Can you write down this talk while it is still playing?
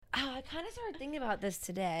I kind of started thinking about this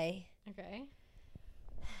today. Okay.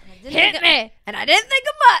 Hit me! And I didn't think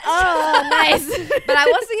of much. Oh, nice. But I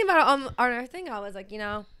was thinking about it on our thing. I was like,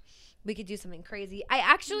 we could do something crazy. I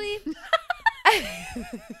actually...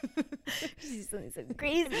 something so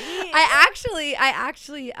crazy. I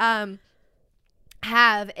actually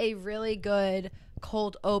have a really good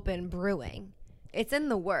cold open brewing. It's in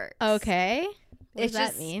the works. Okay. What It's does that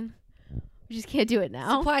just- mean? We just can't do it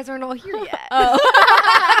now. Supplies aren't all here yet. Oh.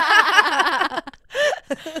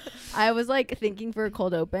 I was like thinking for a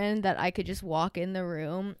cold open that I could just walk in the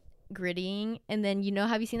room grittying, and then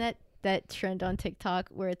have you seen that trend on TikTok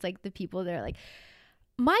where it's like the people that are like,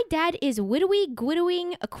 my dad is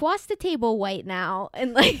widowing across the table right now,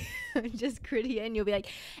 and like just gritty, and you'll be like,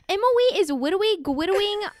 Emily is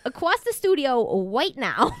widowing across the studio right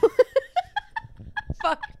now.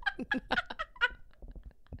 Fuck.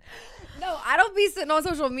 No, I don't be sitting on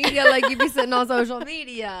social media like you be sitting on social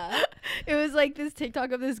media. It was like this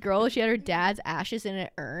TikTok of this girl. She had her dad's ashes in an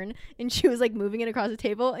urn, and she was like moving it across the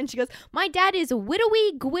table. And she goes, "My dad is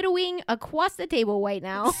widowing across the table right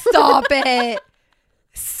now." Stop it.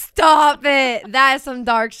 Stop it. That is some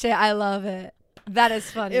dark shit. I love it. That is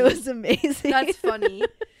funny. It was amazing. That's funny.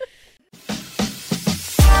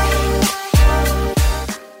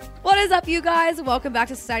 What is up, you guys? Welcome back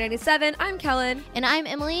to Society 97. I'm Kellen. And I'm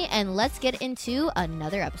Emily, and let's get into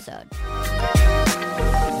another episode.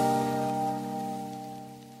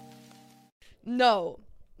 No.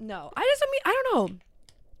 I don't know.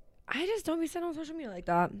 I just don't be sitting on social media like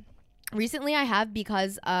that. Recently I have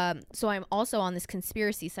because so I'm also on this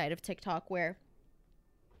conspiracy side of TikTok where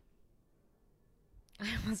I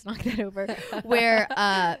almost knocked that over where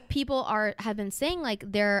people have been saying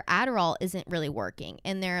like their Adderall isn't really working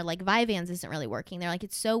and their like Vyvanse isn't really working. They're like,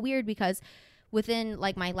 it's so weird because within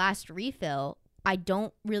like my last refill I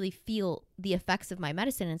don't really feel the effects of my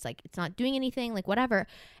medicine. It's like, it's not doing anything, like whatever.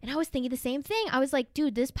 And I was thinking the same thing. I was like,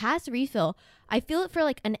 dude, this past refill, I feel it for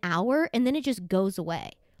like an hour and then it just goes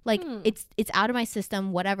away. Like it's out of my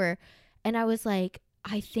system, whatever. And I was like,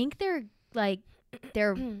 I think they're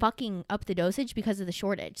fucking up the dosage because of the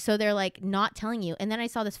shortage. So they're like not telling you. And then I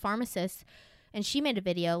saw this pharmacist and she made a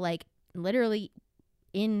video like literally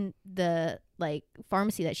in the like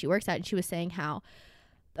pharmacy that she works at. And she was saying how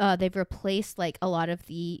they've replaced like a lot of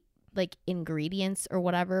the like ingredients or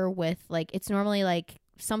whatever with like, it's normally like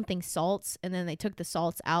something salts and then they took the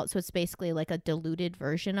salts out, so it's basically like a diluted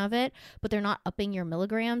version of it, but they're not upping your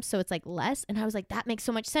milligrams, so it's like less. And I was like, that makes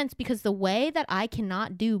so much sense because the way that I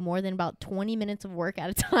cannot do more than about 20 minutes of work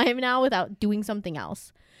at a time now without doing something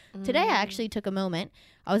else. Today I actually took a moment.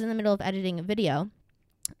 I was in the middle of editing a video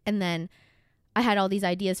and then I had all these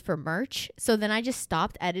ideas for merch, so then I just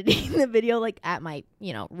stopped editing the video like at my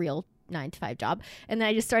real 9-to-5 job, and then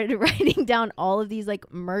I just started writing down all of these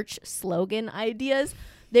like merch slogan ideas.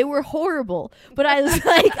 They were horrible, but I was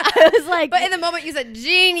like But in the moment you said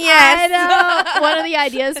genius. I know. One of the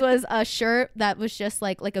ideas was a shirt that was just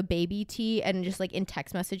like a baby tee, and just like in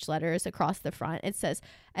text message letters across the front it says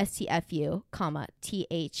STFU,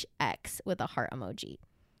 THX with a heart emoji.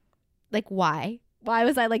 Like why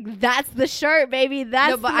was I like, that's the shirt, baby,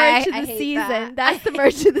 that's the merch of the season. That's the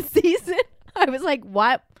merch of the season. I was like,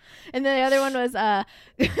 what? And then the other one was the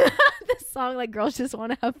song like Girls Just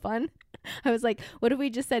Want to Have Fun. I was like, what if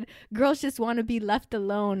we just said girls just want to be left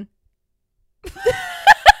alone?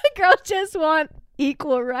 Girls just want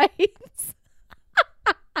equal rights.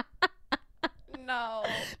 No.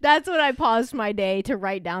 That's what I paused my day to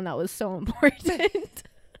write down. That was so important.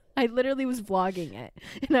 I literally was vlogging it.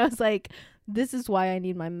 And I was like, this is why I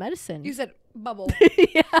need my medicine. You said bubble.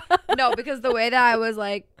 Yeah. No, because the way that I was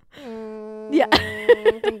like, yeah,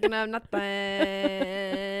 thinking of nothing.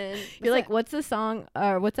 You're like, what's the song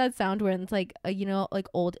or what's that sound when it's like like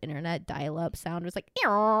old internet dial-up sound was like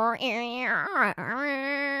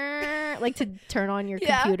like to turn on your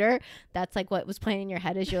computer. That's like what was playing in your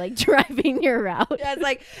head as you're like driving your route. Yeah,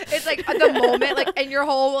 it's like at the moment, like in your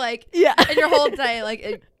whole like in your whole day, like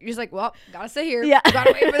you're just like, well, gotta sit here. Yeah,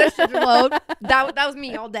 gotta wait for this shit to load. That was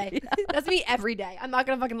me all day. Yeah. That's me every day. I'm not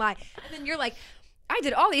gonna fucking lie. And then you're like, I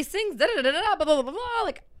did all these things, blah, blah, blah, blah, blah,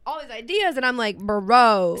 like all these ideas, and I'm like,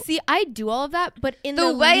 bro. See, I do all of that, but in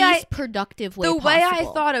the least productive way possible. The way I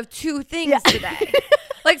thought of two things today.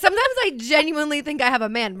 Like, sometimes I genuinely think I have a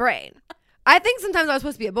man brain. I think sometimes I was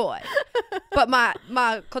supposed to be a boy, but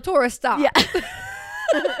my clitoris stopped. Yeah.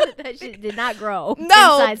 That shit did not grow.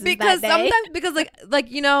 No, because sometimes, because like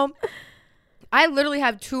I literally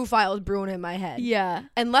have 2 files brewing in my head. Yeah.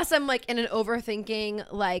 Unless I'm like in an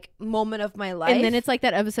overthinking like moment of my life. And then it's like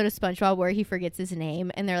that episode of SpongeBob where he forgets his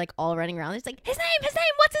name and they're like all running around. It's like, his name,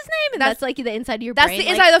 what's his name? And that's like the inside of your brain. That's the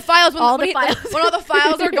inside of the files. When, all when the files. When all the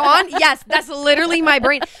files are gone. Yes, that's literally my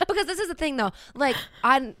brain. Because this is the thing though. Like,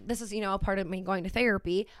 this is, a part of me going to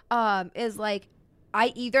therapy, is like,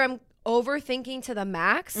 I either am overthinking to the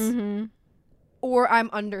max or I'm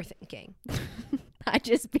underthinking. I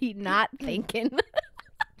just be not thinking.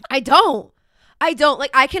 I don't.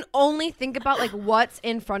 Like, I can only think about like what's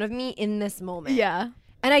in front of me in this moment. Yeah.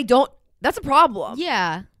 And I don't. That's a problem.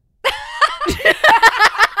 Yeah. You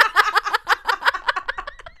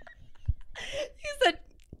said,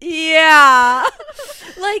 yeah.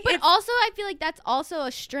 Like, But also, I feel like that's also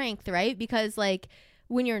a strength, right? Because like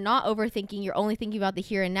when you're not overthinking, you're only thinking about the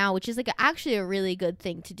here and now, which is like actually a really good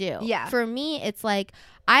thing to do. Yeah. For me, it's like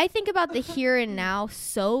I think about the here and now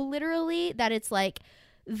so literally that it's like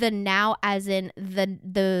the now as in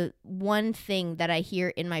the one thing that I hear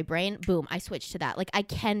in my brain, boom, I switch to that. Like I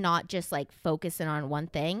cannot just like focus in on one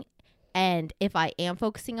thing. And if I am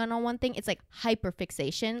focusing on one thing, it's like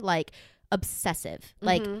hyperfixation, like obsessive.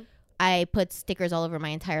 Like I put stickers all over my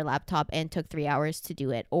entire laptop and took 3 hours to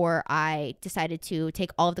do it. Or I decided to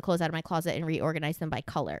take all of the clothes out of my closet and reorganize them by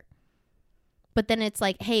color. But then it's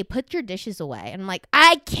like, hey, put your dishes away. And I'm like,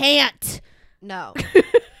 I can't. No.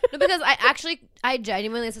 No, because I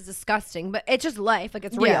genuinely, this is disgusting, but it's just life. Like,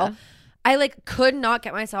 it's real. Yeah. I like could not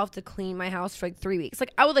get myself to clean my house for like 3 weeks.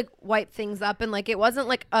 Like, I would like wipe things up and like it wasn't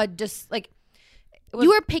like a just like it was,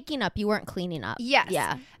 You were picking up. You weren't cleaning up. yes.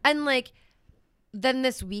 Yeah. And like then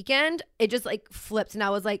this weekend it just like flipped and I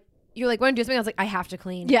was like, you're like, want to do something? I was like, I have to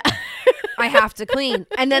clean. Yeah. I have to clean.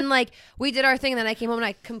 And then like we did our thing and then I came home and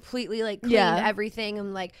I completely like cleaned everything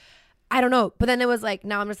and like I don't know. But then it was like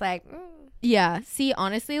now I'm just like Yeah. See,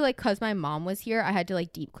 honestly, like, because my mom was here, I had to,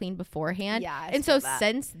 like, deep clean beforehand. Yeah, I and so feel that.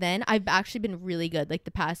 since then, I've actually been really good. Like,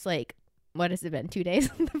 the past, like, what has it been? 2 days?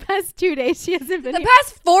 The past 2 days, she hasn't been the here.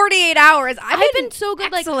 past 48 hours. I've been so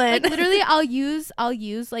good. excellent. Like literally, I'll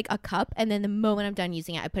use like a cup, and then the moment I'm done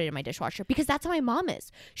using it, I put it in my dishwasher because that's how my mom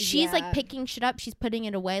is. She's like picking shit up, she's putting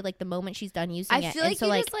it away like the moment she's done using it. I feel like so,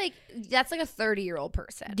 you just like that's like a 30-year-old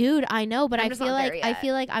person. dude, I know, but I'm I just feel not there like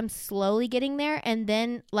yet. I'm slowly getting there, and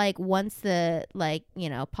then like once the like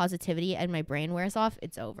positivity and my brain wears off,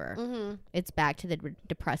 it's over. It's back to the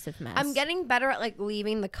depressive mess. I'm getting better at like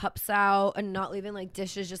leaving the cups out and not leaving like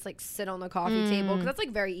dishes just like sit on the coffee table because that's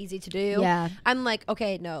like very easy to do. Yeah. I'm like,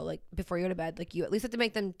 okay, no, like before you go to bed, like you at least have to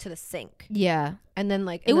make them to the sink. Yeah. And then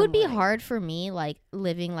like It would be hard for me like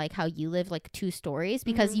living like how you live, like 2 stories,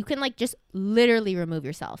 because you can like just literally remove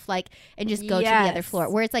yourself like and just go to the other floor,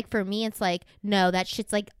 where it's like for me it's like no, that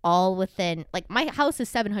shit's like all within, like my house is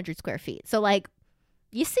 700 square feet, so like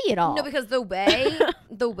you see it all. No, because the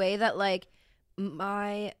way that like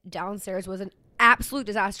my downstairs was an absolute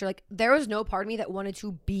disaster. Like there was no part of me that wanted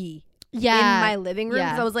to be in my living room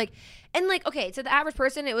because I was like, and like, okay, to the average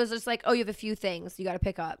person it was just like, oh, you have a few things you got to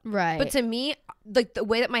pick up, right? But to me, like the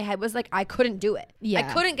way that my head was, like I couldn't do it. I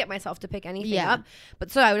couldn't get myself to pick anything up, but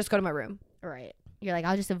so I would just go to my room. Right. You're like,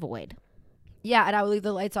 I'll just avoid. Yeah, and I would leave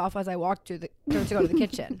the lights off as I walked to go to the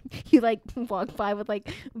kitchen. You like walk by with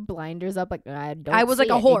like blinders up, like I was like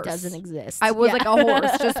a horse. It doesn't exist. I was like a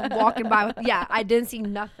horse just walking by with, I didn't see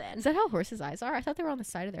nothing. Is that how horses' eyes are? I thought they were on the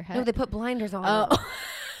side of their head. No, they put blinders on them.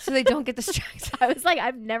 so they don't get distracted. I was like,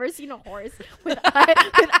 I've never seen a horse with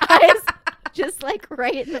eyes just like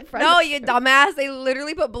right in the front. No, you dumbass. They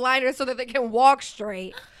literally put blinders so that they can walk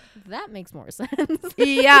straight. That makes more sense.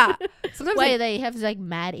 Yeah. Sometimes why they have like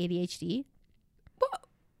mad ADHD?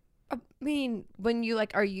 I mean, when you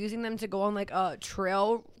like are using them to go on like a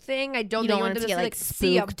trail thing, I don't think you want them to get like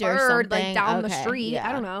see a bird like down the street.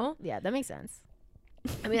 I don't know. Yeah, that makes sense.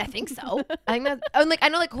 I mean, I think so. I think that's like I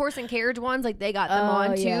know like horse and carriage ones, like they got them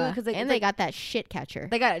on too because they got that shit catcher.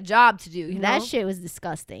 They got a job to do. You know? That shit was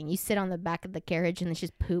disgusting. You sit on the back of the carriage and it's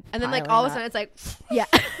just poop, and then like all of a sudden it's like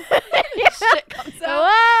shit comes out.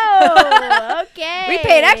 Whoa, okay. We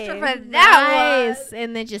paid extra for that. Nice,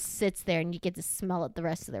 and then just sits there and you get to smell it the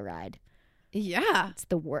rest of the ride. Yeah, it's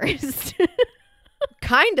the worst.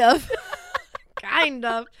 Kind of.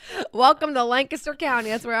 Welcome to Lancaster County.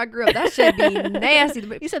 That's where I grew up. That should be nasty.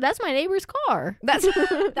 You said that's my neighbor's car.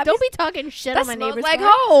 Don't be talking shit on my neighbor's like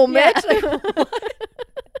car. Home, yeah. bitch.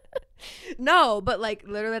 No, but like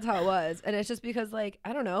literally that's how it was, and it's just because like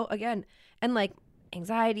I don't know. Again, and like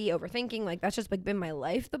anxiety, overthinking, like that's just like been my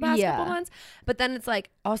life the past couple months. But then it's like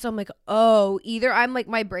also I'm like, oh, either I'm like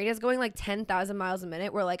my brain is going like 10,000 miles a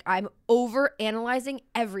minute, where like I'm over analyzing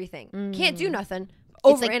everything. Can't do nothing.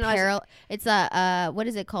 it's like Overanalyzing. it's a what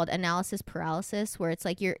is it called? Analysis paralysis, where it's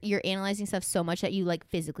like you're analyzing stuff so much that you like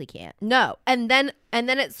physically can't. No. And then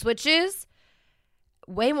it switches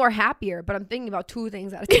way more happier, but I'm thinking about two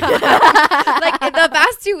things at a time. Like in the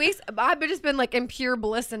past 2 weeks, I've just been like in pure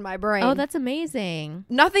bliss in my brain. Oh, that's amazing.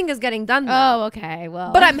 Nothing is getting done though. Oh, okay.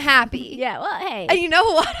 Well, But I'm happy. yeah. Well, hey, And you know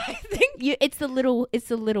what I think? it's the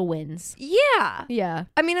little wins. Yeah. Yeah.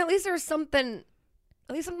 I mean, at least there's something,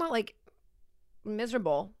 at least I'm not like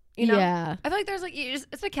miserable, you know? Yeah. I feel like there's like,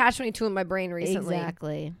 it's a catch-22 in my brain recently.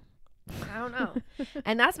 Exactly. I don't know.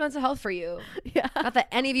 And that's mental health for you. Yeah. Not that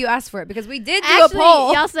any of you asked for it, because we did do Actually, a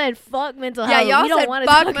poll. y'all said fuck mental Yeah, health. y'all we don't said want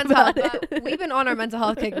to fuck talk mental about health. it. But we've been on our mental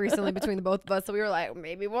health kick recently between the both of us, so we were like,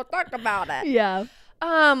 maybe we'll talk about it. Yeah.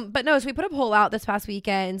 But no, so we put a poll out this past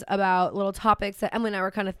weekend about little topics that Emily and I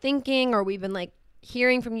were kind of thinking, or we've been like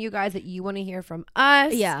hearing from you guys that you want to hear from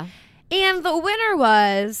us. Yeah. And the winner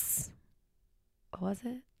was, what was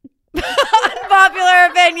it? Unpopular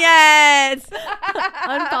opinions.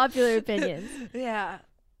 Unpopular opinions. Yeah.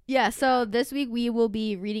 Yeah, so this week we will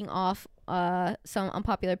be reading off some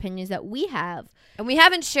unpopular opinions that we have. And we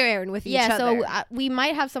haven't shared with each other. So we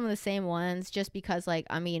might have some of the same ones just because, like,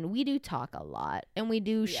 I mean, we do talk a lot and we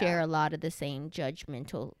do share a lot of the same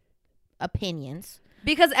judgmental opinions.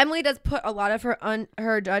 Because Emily does put a lot of her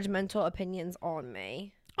her judgmental opinions on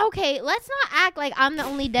me. Okay, let's not act like I'm the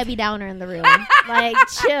only Debbie Downer in the room. Like,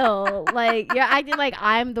 chill. Like, you're acting like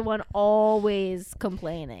I'm the one always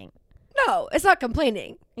complaining. No, it's not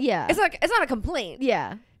complaining. Yeah. It's not a complaint.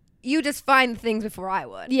 Yeah. You just find things before I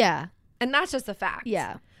would. Yeah. And that's just a fact.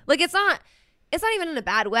 Yeah. Like it's not even in a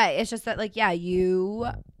bad way. It's just that like, yeah,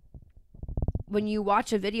 when you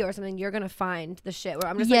watch a video or something, you're gonna find the shit where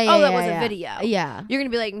I'm just that was a video. Yeah. You're gonna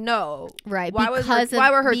be like, no. Right. Why were her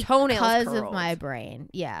toenails Because curled? of my brain.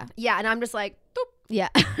 Yeah. Yeah, and I'm just like, doop. Yeah.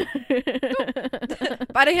 If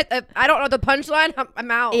I didn't hit I don't know the punchline, I'm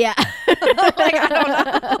out. Yeah. Like, I don't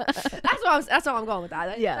know. That's all I'm going with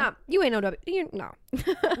that. Yeah. Nah, you ain't no no.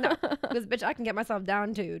 Because bitch, I can get myself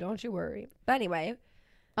down too. Don't you worry. But anyway.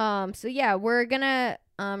 So yeah, we're gonna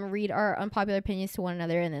read our unpopular opinions to one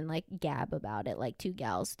another and then like gab about it like two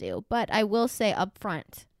gals do. But I will say up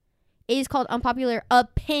front, it is called unpopular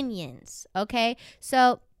opinions. Okay,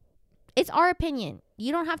 so it's our opinion.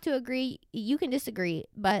 You don't have to agree. You can disagree,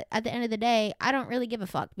 but at the end of the day, I don't really give a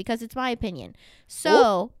fuck because it's my opinion.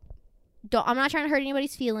 So. I'm not trying to hurt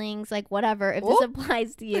anybody's feelings. Like whatever. If this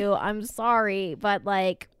applies to you, I'm sorry, but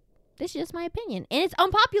like. This is just my opinion. And it's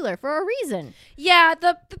unpopular for a reason. Yeah,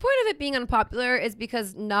 the point of it being unpopular is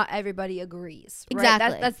because not everybody agrees. Right?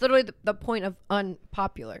 Exactly. That's literally the point of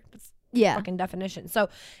unpopular. That's fucking definition. So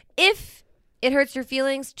if it hurts your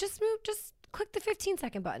feelings, just click the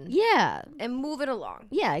 15-second button. Yeah. And move it along.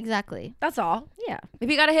 Yeah, exactly. That's all. Yeah. If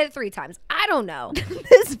you got to hit it 3 times. I don't know.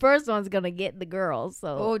 This first one's going to get the girls,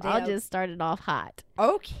 so damn. I'll just start it off hot.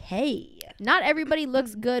 Okay. Not everybody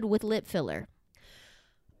looks good with lip filler.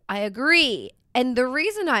 I agree. And the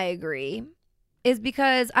reason I agree is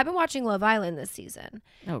because I've been watching Love Island this season.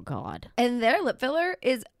 Oh, God. And their lip filler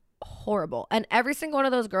is horrible. And every single one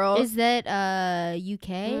of those girls. Is that UK?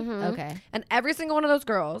 Mhm. Okay. And every single one of those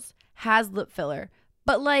girls has lip filler.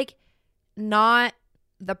 But like not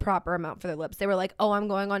the proper amount for their lips. They were like, oh, I'm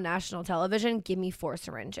going on national television. Give me 4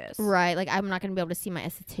 syringes. Right. Like, I'm not going to be able to see my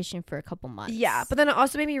esthetician for a couple months. Yeah. But then it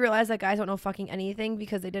also made me realize that guys don't know fucking anything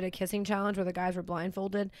because they did a kissing challenge where the guys were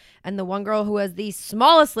blindfolded. And the one girl who has the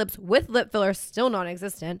smallest lips with lip filler, still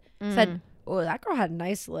non-existent, said, oh, that girl had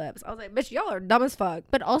nice lips. I was like, bitch, y'all are dumb as fuck.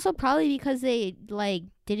 But also probably because they, like,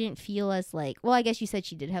 didn't feel as, like... Well, I guess you said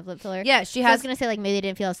she did have lip filler. Yeah, she I has... was going to say, like, maybe they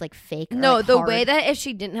didn't feel as, like, fake or, No, like, the hard. way that if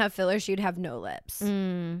she didn't have filler, she'd have no lips.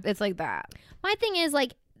 It's like that. My thing is,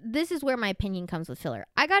 like, this is where my opinion comes with filler.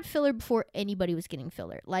 I got filler before anybody was getting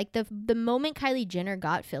filler. Like, the moment Kylie Jenner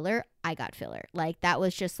got filler, I got filler. Like, that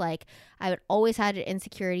was just, like... I would always had an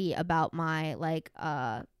insecurity about my, like,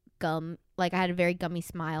 gum. Like, I had a very gummy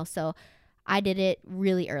smile, so... I did it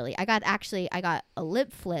really early. I got a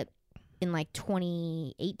lip flip in like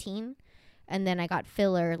 2018 and then I got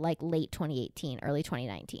filler like late 2018, early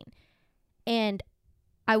 2019. And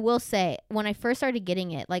I will say when I first started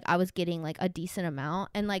getting it, like I was getting like a decent amount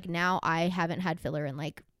and like now I haven't had filler in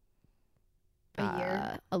like a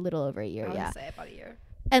year, a little over a year. I Yeah. would say about a year.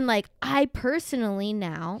 And like I personally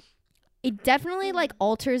now it definitely like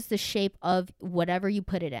alters the shape of whatever you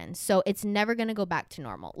put it in. So it's never going to go back to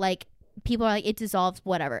normal. Like people are like, it dissolves,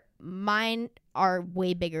 whatever. Mine are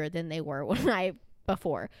way bigger than they were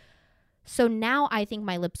before. So now I think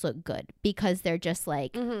my lips look good because they're just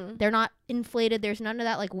like, they're not inflated. There's none of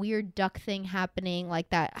that like weird duck thing happening like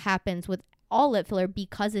that happens with all lip filler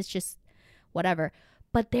because it's just whatever.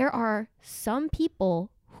 But there are some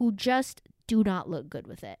people who just do not look good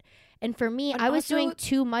with it. And for me, And I was also- doing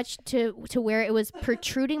too much to where it was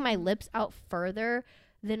protruding my lips out further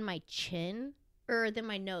than my chin or than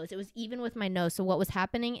my nose. It was even with my nose. So what was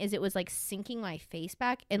happening is it was like sinking my face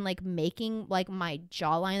back and like making like my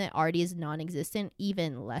jawline that already is non-existent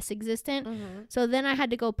even less existent. Mhm. So then I had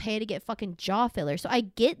to go pay to get fucking jaw filler. So I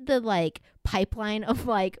get the like pipeline of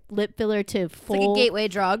like lip filler to It's full like a gateway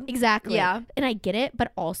drug. Exactly. Yeah. And I get it,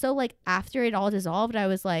 but also like after it all dissolved, I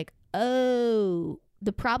was like, oh,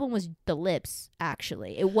 the problem was the lips.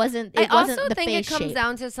 Actually, it wasn't. It I wasn't also the think face it comes shape.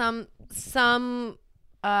 down to some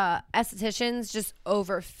estheticians just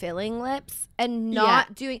overfilling lips and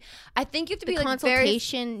not doing. I think you have to The be like very.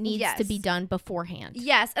 consultation needs to be Yes. done beforehand.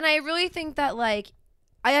 Yes, and I really think that like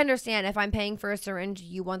I understand if I'm paying for a syringe,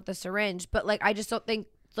 you want the syringe, but like I just don't think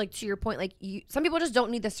like to your point, like some people just don't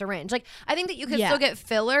need the syringe. Like I think that you can Yeah. still get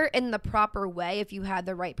filler in the proper way if you had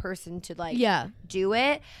the right person to like Yeah. do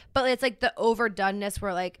it, but it's like the overdoneness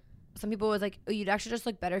where like some people was like, oh, you'd actually just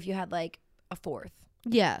look better if you had like a fourth,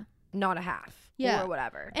 Yeah. not a half, Yeah. or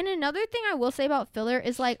whatever. And another thing I will say about filler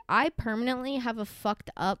is like I permanently have a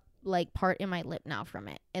fucked up like part in my lip now from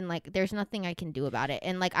it, and like there's nothing I can do about it.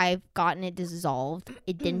 And like I've gotten it dissolved.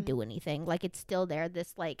 It didn't do anything. Like it's still there.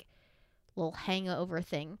 This like little hangover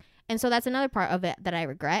thing. And so that's another part of it that I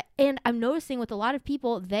regret. And I'm noticing with a lot of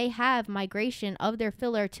people, they have migration of their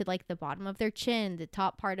filler to like the bottom of their chin, the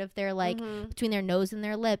top part of their like between their nose and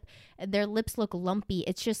their lip. And their lips look lumpy.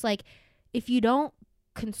 It's just like if you don't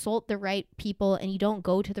consult the right people and you don't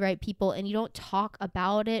go to the right people and you don't talk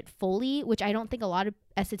about it fully, which I don't think a lot of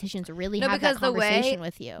estheticians really No, have that because the way- conversation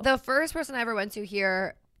with you. The first person I ever went to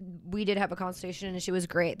here, we did have a consultation and she was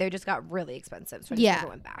great. They just got really expensive, so I just Yeah. never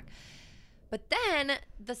went back. But then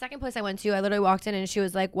the second place I went to, I literally walked in and she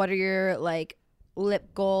was like, what are your like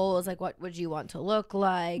lip goals? Like what would you want to look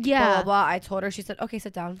like? Yeah. Blah, blah, blah. I told her, she said, okay,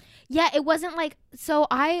 sit down. Yeah, it wasn't like so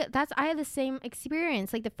I had the same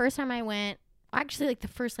experience. Like the first time I went, actually like the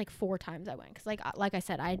first like 4 times I went, cuz like I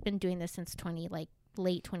said, I had been doing this since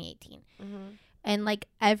late 2018. And like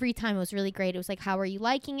every time it was really great. It was like, how are you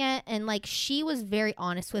liking it? And like she was very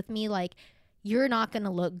honest with me, like you're not going to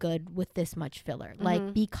look good with this much filler.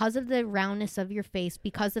 Like because of the roundness of your face,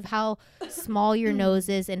 because of how small your nose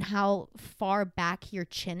is and how far back your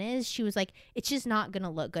chin is, she was like, it's just not going to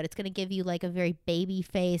look good. It's going to give you like a very baby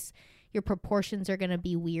face. Your proportions are going to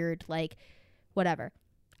be weird, like whatever.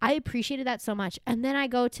 I appreciated that so much. And then I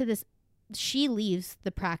go to this, she leaves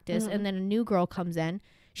the practice and then a new girl comes in.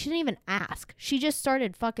 She didn't even ask. She just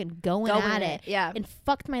started fucking going at it. Yeah. And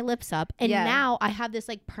fucked my lips up. And Yeah. now I have this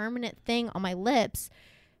like permanent thing on my lips.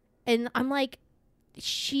 And I'm like,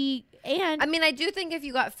 I mean, I do think if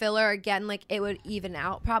you got filler again, like it would even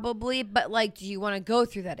out probably. But like, do you want to go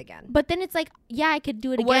through that again? but then it's like, yeah, I could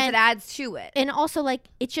do it What if again. it adds to it? And also like,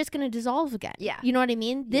 it's just going to dissolve again. Yeah. You know what I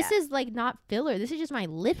mean? This Yeah. is like not filler. This is just my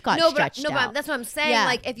lip got But stretched out. that's what I'm saying. Yeah.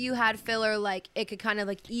 Like if you had filler, like it could kind of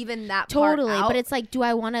like even that Totally. part out. But it's like, do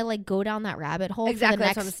I want to like go down that rabbit hole exactly for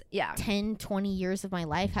that's the what I'm next s- yeah. 10, 20 years of my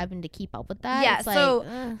life having to keep up with that? Yeah, It's like, so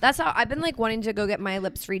ugh. that's how I've been like wanting to go get my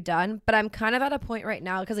lips redone, but I'm kind of at a point right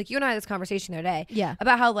now because like you and I had this conversation the other day Yeah.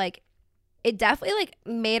 about how like it definitely like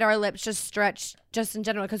made our lips just stretch just in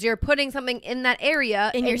general because you're putting something in that area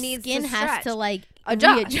And it your needs skin to has stretch. to like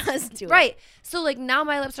Adjust. readjust to it. Right. So like now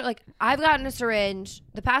my lips are like I've gotten a syringe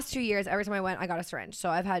the past 2 years. Every time I went, I got a syringe. So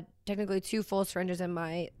I've had technically 2 full syringes in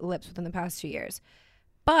my lips within the past 2 years.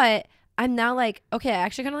 But I'm now like, okay, I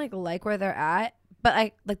actually kind of like where they're at. But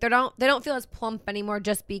I like they don't feel as plump anymore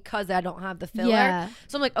just because I don't have the filler. Yeah.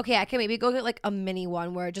 So I'm like, okay, I can maybe go get like a mini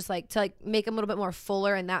one where just like to like make them a little bit more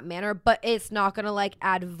fuller in that manner, but it's not gonna like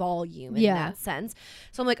add volume in Yeah. that sense.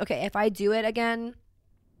 So I'm like, okay, if I do it again,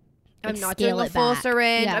 I'm Like, not scale doing a it full back.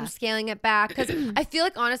 syringe. Yeah. I'm scaling it back because I feel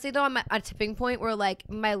like honestly though I'm at a tipping point where like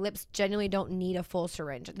my lips genuinely don't need a full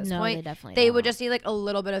syringe at this No, point. they definitely They would don't. just need like a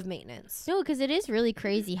little bit of maintenance. No, because it is really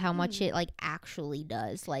crazy how much it like actually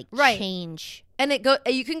does like Right. change. And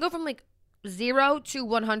you can go from like 0 to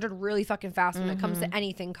 100 really fucking fast when it comes to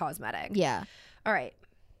anything cosmetic. Yeah. All right.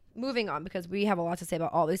 Moving on because we have a lot to say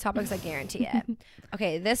about all these topics, I guarantee it.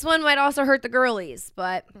 Okay, this one might also hurt the girlies,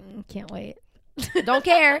 but Can't wait. don't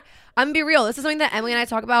care. I'm gonna be real. This is something that Emily and I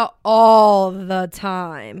talk about all the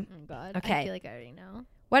time. Oh God. Okay. I feel like I already know.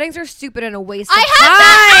 Weddings are stupid and a waste of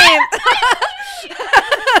time.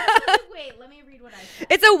 Wait, let me read what I said.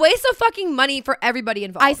 It's a waste of fucking money for everybody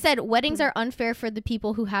involved. I said weddings are unfair for the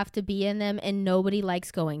people who have to be in them, and nobody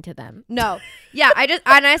likes going to them. No. Yeah,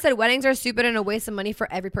 I said weddings are stupid and a waste of money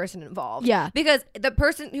for every person involved. Yeah. Because the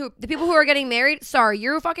people who are getting married, sorry,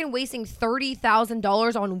 you're fucking wasting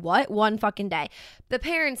 $30,000 on what? One fucking day. The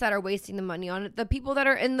parents that are wasting the money on it, the people that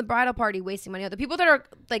are in the bridal party wasting money on it, the people that are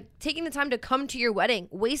like taking the time to come to your wedding,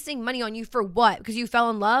 wasting money on you for what? Because you fell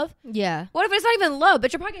in love? Yeah. What if it's not even love,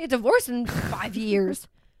 but you're probably gonna get divorced in 5 years?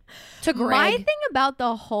 To Greg. My thing about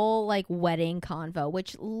the whole like wedding convo,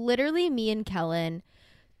 which literally me and Kellen,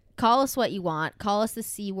 call us what you want, call us the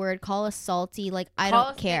C word, call us salty, like I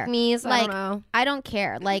don't care. Me's, like I don't know. I don't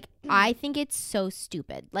care. Like I think it's so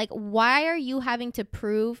stupid. Like why are you having to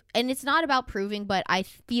prove? And it's not about proving, but I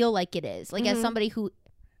feel like it is. Like as somebody who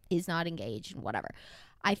is not engaged and whatever,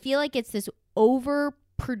 I feel like it's this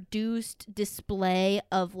overproduced display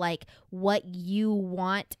of like what you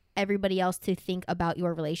want everybody else to think about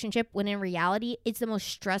your relationship, when in reality it's the most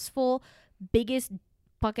stressful, biggest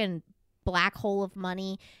fucking black hole of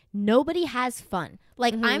money. Nobody has fun.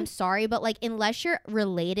 Like I'm sorry, but like unless you're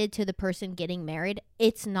related to the person getting married,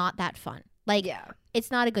 it's not that fun. Like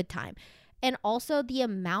it's not a good time. And also the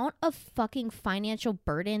amount of fucking financial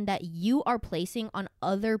burden that you are placing on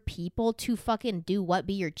other people to fucking do what,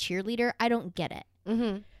 be your cheerleader, I don't get it.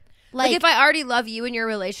 Like if I already love you in your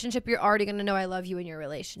relationship, you're already gonna know I love you in your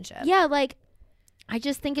relationship. Yeah, like I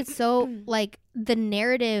just think it's so like the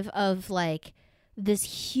narrative of like this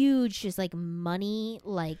huge just like money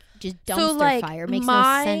like just dumpster fire makes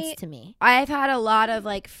no sense to me. I've had a lot of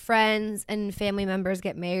like friends and family members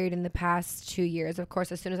get married in the past 2 years. Of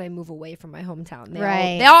course, as soon as I move away from my hometown,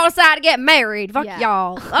 they all decide to get married. Fuck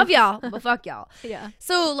y'all. Love y'all, but fuck y'all. Yeah.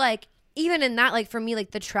 So like even in that, like for me,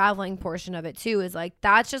 like the traveling portion of it too is like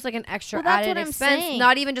that's just like an extra added expense.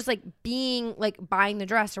 Not even just like being like buying the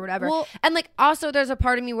dress or whatever. And like also there's a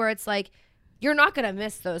part of me where it's like you're not gonna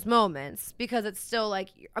miss those moments because it's still like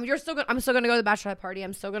I'm still gonna go to the bachelorette party.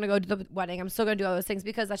 I'm still gonna go to the wedding. I'm still gonna do all those things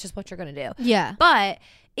because that's just what you're gonna do. Yeah. But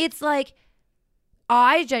it's like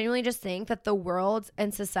I genuinely just think that the world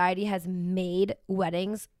and society has made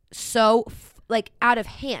weddings so like out of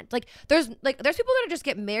hand. Like there's people that just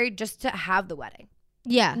get married just to have the wedding.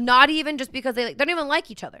 Yeah. Not even just because they don't even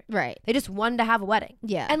like each other. Right. They just wanted to have a wedding.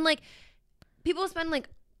 Yeah. And like people spend like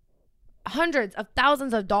hundreds of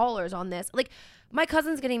thousands of dollars on this. Like my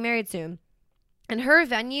cousin's getting married soon and her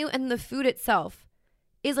venue and the food itself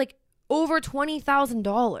is like over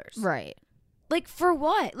 $20,000. Right. Like for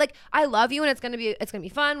what? Like I love you and it's gonna be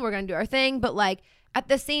fun. We're gonna do our thing. But like at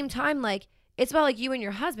the same time, like it's about like you and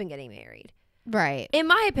your husband getting married. Right. In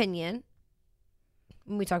my opinion,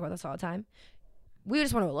 when we talk about this all the time, we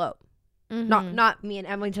just want to elope. Not me and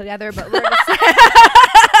Emily together, but we're just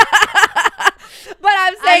but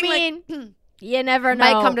I'm saying, I mean, you never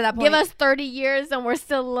know. Might come to that point. Give us 30 years and we're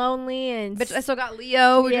still lonely and bitch, I still got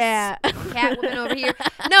Leo. We're just cat whipping over here.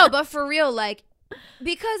 No, but for real, like,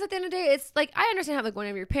 because at the end of the day, it's like I understand how like one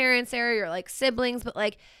of your parents or your like siblings, but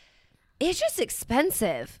like it's just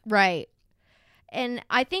expensive, right? And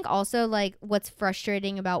I think also like what's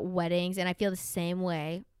frustrating about weddings, and I feel the same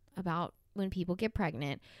way about when people get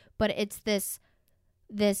pregnant, but it's this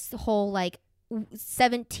whole like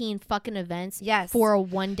 17 fucking events for a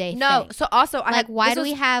one day thing. So also why do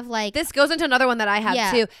we have like this goes into another one that I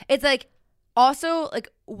have too. It's like also like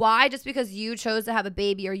why just because you chose to have a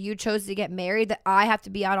baby or you chose to get married that I have to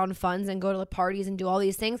be out on funds and go to the parties and do all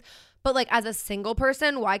these things. But like as a single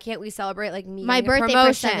person, why can't we celebrate like me my birthday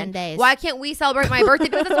promotion? for 7 days? Why can't we celebrate my birthday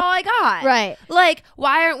because that's all I got? Right. Like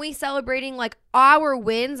why aren't we celebrating like our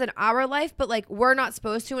wins in our life, but like we're not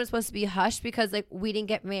supposed to, and it's supposed to be hushed because like we didn't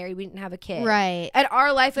get married, we didn't have a kid. Right. And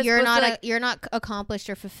our life is you're supposed not to, like, you're not accomplished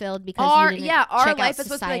or fulfilled because you didn't our check life out is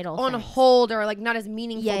supposed to be like on things. hold or like not as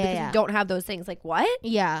meaningful because you don't have those things. Like what?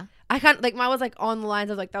 Yeah. I kind of like mine was like on the lines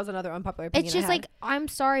of like that was another unpopular opinion. It's just like I'm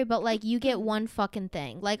sorry, but like you get one fucking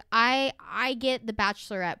thing. Like I get the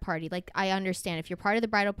bachelorette party. Like I understand if you're part of the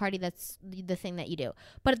bridal party, that's the thing that you do.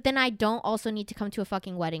 But then I don't also need to come to a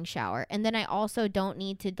fucking wedding shower, and then I also don't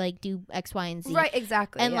need to like do X, Y, and Z. Right,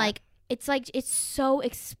 exactly. And like it's so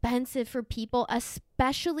expensive for people,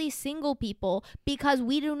 especially single people, because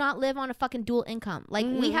we do not live on a fucking dual income. Like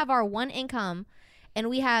we have our one income, and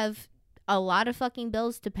we have a lot of fucking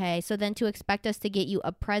bills to pay. So then to expect us to get you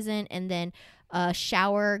a present and then a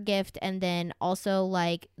shower gift and then also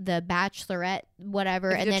like the bachelorette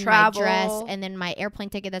whatever and then my dress and then my airplane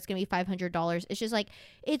ticket that's gonna be $500. It's just like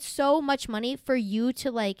it's so much money for you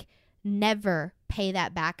to like never pay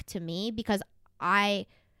that back to me because I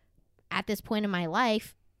at this point in my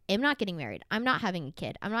life am not getting married. I'm not having a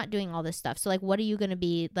kid. I'm not doing all this stuff. So like what are you gonna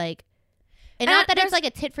be like And not that it's like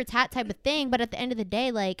a tit for tat type of thing, but at the end of the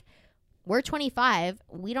day, like, we're 25.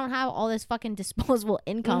 We don't have all this fucking disposable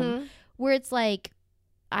income where it's like,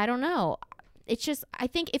 I don't know. It's just, I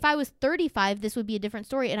think if I was 35, this would be a different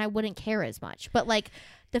story and I wouldn't care as much. But like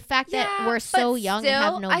the fact that we're so young and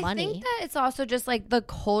have no money. I think that it's also just like the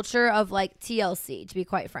culture of like TLC, to be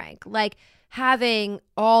quite frank. Like having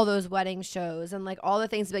all those wedding shows and like all the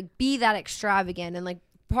things like be that extravagant and like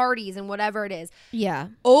parties and whatever it is. Yeah.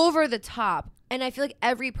 Over the top. And I feel like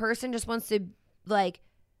every person just wants to like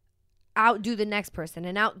outdo the next person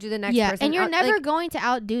and outdo the next person. And you're never going to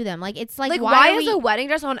outdo them. Like it's like why is a wedding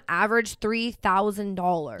dress on average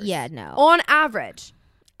 $3,000? Yeah, no. On average.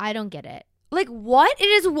 I don't get it. Like what? It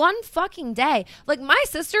is one fucking day. Like my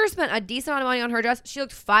sister spent a decent amount of money on her dress. She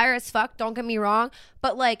looked fire as fuck, don't get me wrong.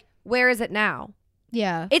 But like, where is it now?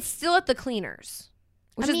 Yeah. It's still at the cleaners.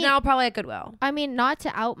 Which is now probably at Goodwill. I mean, not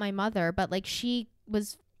to out my mother, but like she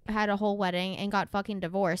had a whole wedding and got fucking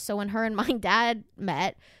divorced. So when her and my dad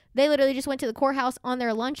met, they literally just went to the courthouse on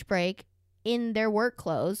their lunch break in their work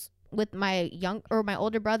clothes with my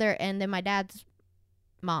older brother and then my dad's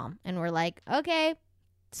mom. And we're like, okay,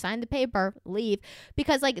 sign the paper, leave.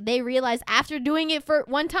 Because like they realized after doing it for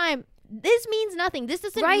one time, this means nothing. This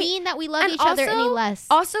doesn't mean that we love each other any less.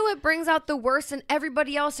 Also, it brings out the worst in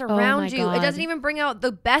everybody else around you. God. It doesn't even bring out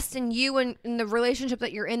the best in you and in the relationship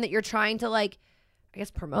that you're in that you're trying to like, I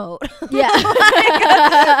guess, promote. Yeah.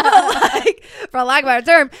 like, for lack of a better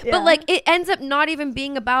term. Yeah. But like it ends up not even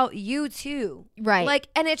being about you too. Right. Like,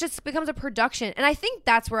 and it just becomes a production. And I think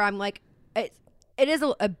that's where I'm like, it is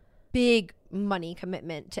a big money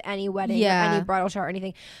commitment to any wedding or any bridal shower or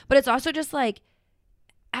anything. But it's also just like,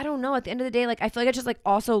 I don't know. At the end of the day, like I feel like it just like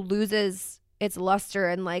also loses its luster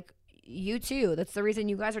and like you too. That's the reason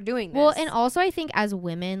you guys are doing this. Well, and also I think as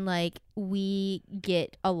women, like we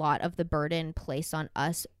get a lot of the burden placed on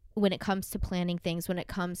us when it comes to planning things, when it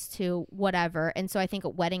comes to whatever. And so I think a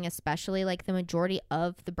wedding especially, like the majority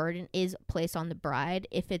of the burden is placed on the bride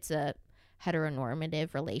if it's a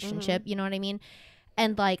heteronormative relationship. You know what I mean?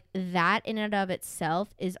 And like that in and of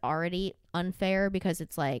itself is already unfair because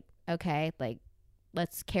it's like, okay, like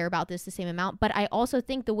let's care about this the same amount. But I also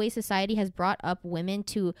think the way society has brought up women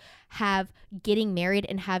to have getting married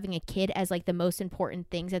and having a kid as like the most important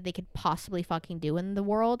things that they could possibly fucking do in the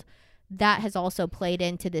world, that has also played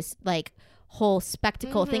into this like whole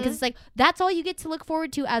spectacle thing. Because it's like, that's all you get to look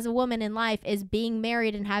forward to as a woman in life is being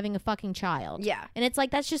married and having a fucking child. Yeah. And it's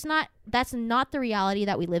like, that's not the reality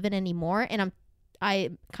that we live in anymore. And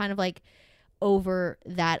I kind of like over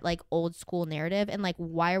that like old school narrative and like,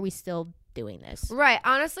 why are we still doing this? Right.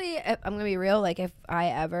 Honestly, I'm gonna be real. Like if I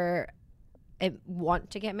ever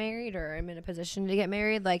want to get married or I'm in a position to get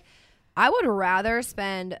married, like I would rather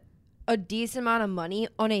spend a decent amount of money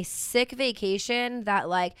on a sick vacation that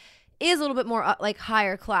like is a little bit more like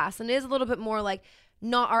higher class and is a little bit more like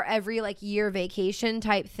not our every like year vacation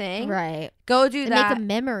type thing. Right. Go do that. Make a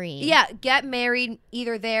memory. Yeah. Get married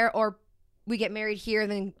either there or we get married here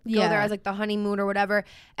and then go there as like the honeymoon or whatever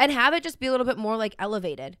and have it just be a little bit more like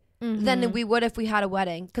elevated than we would if we had a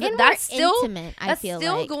wedding. Because that's still intimate, I feel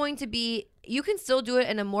like. going to be, you can still do it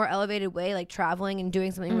in a more elevated way, like traveling and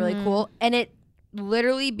doing something really cool. And it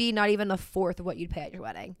literally be not even a fourth of what you'd pay at your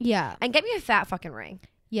wedding. Yeah. And get me a fat fucking ring.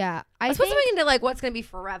 Yeah. Let's put something into like what's going to be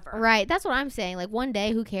forever. Right. That's what I'm saying. Like one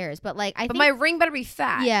day, who cares? But like, I think my ring better be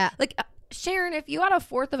fat. Yeah. Like Sharon, if you had a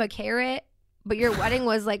fourth of a carat, but your wedding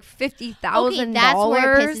was like $50,000. Okay, that's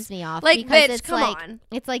where it pisses me off. Like, because bitch, it's come like, on.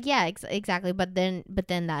 It's like, yeah, exactly. But then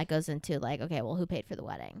that goes into like, okay, well, who paid for the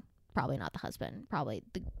wedding? Probably not the husband. Probably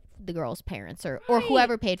the girl's parents or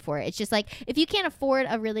whoever paid for it. It's just like, if you can't afford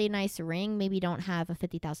a really nice ring, maybe don't have a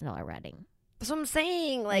 $50,000 wedding. That's what I'm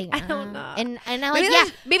saying. Like, I don't know. And I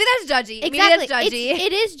like, maybe that's judgy. Exactly. Maybe that's judgy.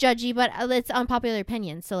 It is judgy, but it's unpopular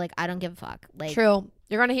opinion. So like, I don't give a fuck. Like, true.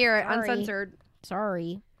 You're gonna hear it sorry. uncensored.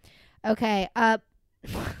 Sorry. Okay.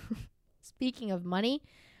 Speaking of money,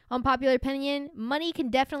 unpopular opinion, money can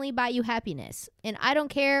definitely buy you happiness. And I don't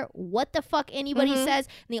care what the fuck anybody says.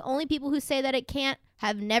 And the only people who say that it can't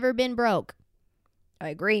have never been broke. I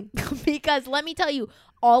agree. Because let me tell you,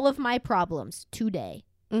 all of my problems today,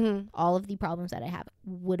 all of the problems that I have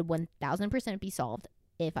would 1000% be solved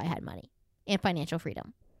if I had money and financial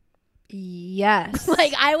freedom. Yes.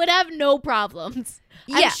 Like I would have no problems.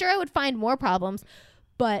 Yeah. I'm sure I would find more problems,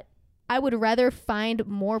 but I would rather find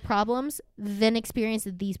more problems than experience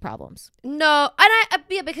these problems. No, and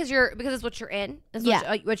because it's what you're in, it's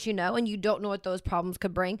what you know, and you don't know what those problems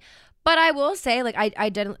could bring. But I will say, like, I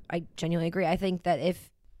genuinely agree. I think that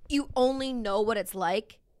if you only know what it's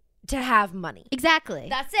like to have money, exactly,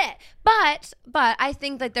 that's it. But I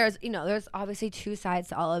think that there's obviously two sides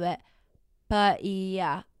to all of it. But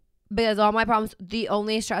yeah, because all my problems, the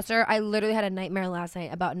only stressor, I literally had a nightmare last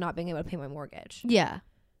night about not being able to pay my mortgage. Yeah.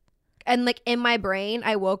 And like in my brain,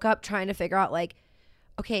 I woke up trying to figure out like,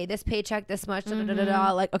 okay, this paycheck, this much,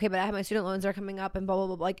 like, okay, but I have my student loans are coming up and blah,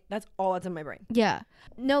 blah, blah. Like that's all that's in my brain. Yeah.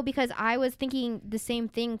 No, because I was thinking the same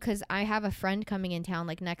thing because I have a friend coming in town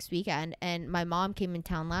like next weekend and my mom came in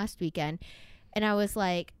town last weekend and I was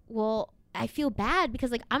like, well, I feel bad because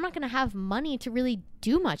like I'm not going to have money to really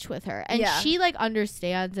do much with her. And she like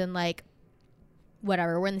understands and like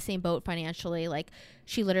whatever, we're in the same boat financially. Like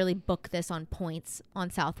she literally booked this on points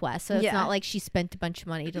on Southwest. So it's not like she spent a bunch of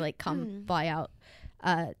money to like come fly out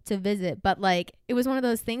to visit. But like it was one of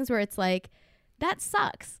those things where it's like that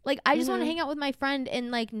sucks. Like I just want to hang out with my friend and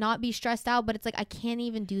like not be stressed out, but it's like I can't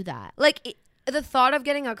even do that. Like the thought of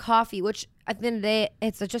getting a coffee, which at the end of the day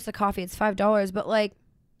it's just a coffee, it's $5, but like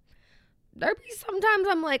there be sometimes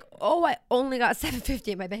I'm like, oh, I only got $7.50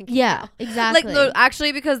 in my bank account. Yeah, exactly. Like no,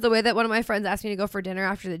 actually, because the way that one of my friends asked me to go for dinner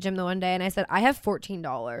after the gym the one day, and I said I have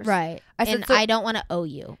 $14. Right. I said, and so, I don't want to owe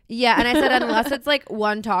you. Yeah, and I said unless it's like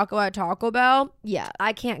one taco at Taco Bell, Yeah.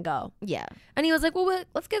 I can't go. Yeah. And he was like, well,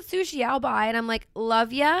 let's get sushi. I'll buy. And I'm like,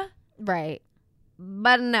 love ya, Right.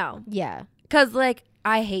 but no, Yeah. because like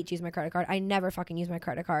I hate to use my credit card. I never fucking use my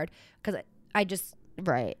credit card because I just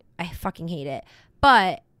Right. I fucking hate it.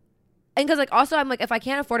 But and because like also I'm like if I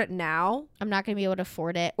can't afford it now, I'm not going to be able to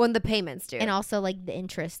afford it. when the payments due. And also like the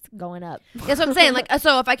interest going up. That's what I'm saying. Like,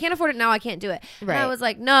 so if I can't afford it now, I can't do it. Right. And I was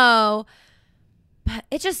like, no, but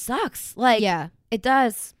it just sucks. Like, Yeah. it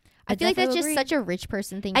does. I feel like that's just agree. such a rich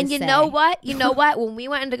person thing And to you say. know what? You know what? When we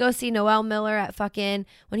went in to go see Noel Miller at fucking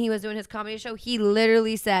when he was doing his comedy show, he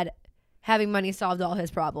literally said having money solved all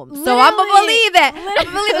his problems. So I'm gonna Literally. believe it. I'm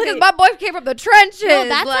gonna believe it because my boy came from the trenches. No,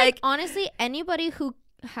 that's like honestly anybody who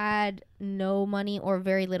had no money or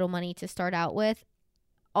very little money to start out with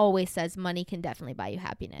always says money can definitely buy you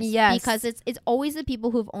happiness. Yes. Because it's always the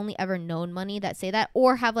people who've only ever known money that say that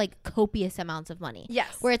or have like copious amounts of money.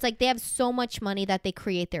 yes. Where it's like they have so much money that they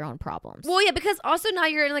create their own problems. Well, yeah, because also now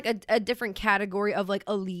you're in like a different category of like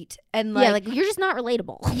elite and like yeah, like you're just not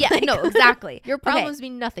relatable. yeah, Like, no, exactly. Your Okay. problems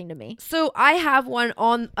mean nothing to me. So I have one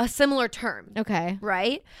on a similar term. Okay.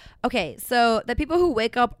 Right? Okay, so the people who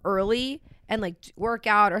wake up early and like work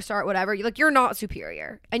out or start whatever, you're not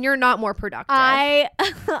superior and you're not more productive.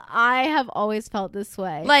 I have always felt this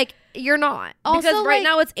way. like you're not. Also, because right like-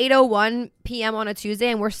 now it's 8:01 p.m. on a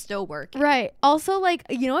Tuesday and we're still working. Right. Also, like,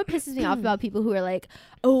 you know what pisses me off about people who are like,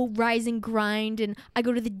 oh, rise and grind, and I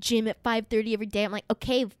go to the gym at 5:30 every day. I'm like,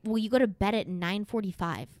 okay, well, you go to bed at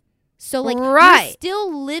 9:45. So, like, Right. you're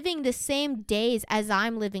still living the same days as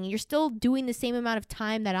I'm living. You're still doing the same amount of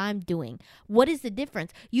time that I'm doing. What is the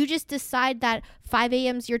difference? You just decide that 5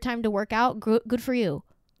 a.m. is your time to work out. Good for you.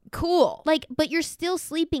 Cool. Like, but you're still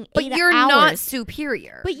sleeping 8 But hours. you're not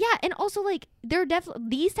superior. But yeah, and also like they're definitely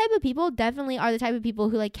these type of people definitely are the type of people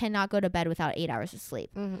who like cannot go to bed without 8 hours of sleep.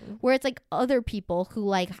 Mhm. Where it's like other people who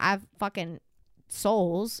like have fucking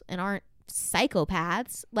souls and aren't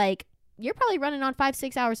psychopaths, like you're probably running on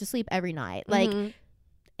 5-6 hours of sleep every night, like Mhm.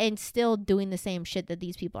 and still doing the same shit that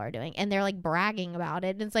these people are doing, and they're like bragging about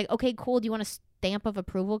it. And it's like, okay, cool. Do you want a stamp of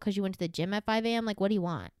approval because you went to the gym at 5 a.m.? Like, what do you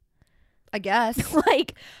want? I guess.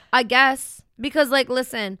 Like, I guess because like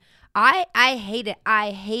listen, I hate it.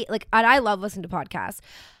 I hate like and I love listening to podcasts.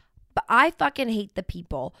 But I fucking hate the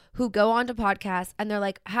people who go on to podcasts and they're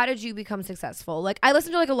like, how did you become successful? Like I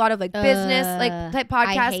listen to like a lot of like business like type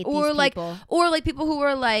I podcasts hate or these like people. or like people who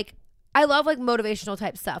are like I love like motivational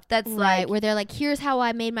type stuff. That's Right, like where they're like, here's how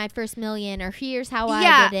I made my first million, or here's how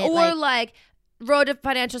yeah, I did it. or Like, like road to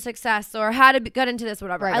financial success or how to get into this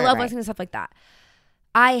whatever. Right, I right, love right. listening to stuff like that.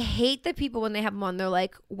 I hate the people when they have them on. They're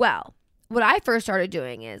like, well, what I first started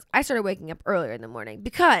doing is I started waking up earlier in the morning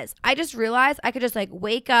because I just realized I could just like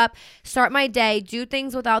wake up, start my day, do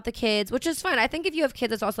things without the kids, which is fine. I think if you have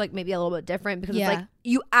kids, it's also like maybe a little bit different because Yeah. it's like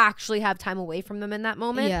you actually have time away from them in that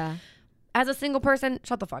moment. yeah. As a single person,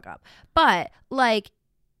 shut the fuck up. But like,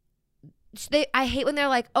 I hate when they're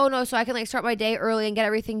like, oh no, so I can like start my day early and get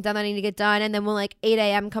everything done that I need to get done, and then when like 8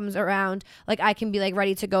 a.m. comes around, like I can be like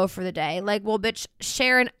ready to go for the day. Like, well, bitch,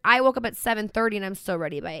 Sharon, I woke up at 7:30 and I'm so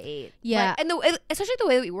ready by 8. Yeah. Like, and especially the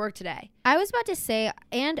way that we work today. I was about to say,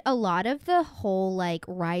 and a lot of the whole like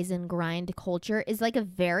rise and grind culture is like a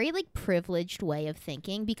very like privileged way of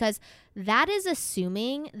thinking, because that is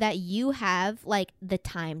assuming that you have like the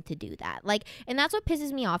time to do that. Like, and that's what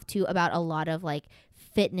pisses me off too about a lot of like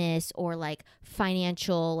fitness or like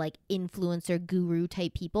financial like influencer guru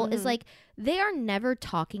type people is like they are never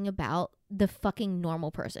talking about the fucking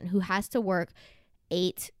normal person who has to work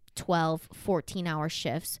 8 12, 14-hour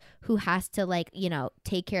shifts, who has to like, you know,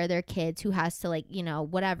 take care of their kids, who has to like, you know,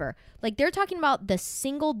 whatever. Like they're talking about the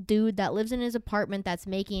single dude that lives in his apartment that's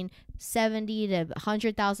making $70,000 to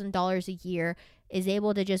 $100,000 a year is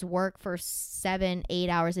able to just work for 7-8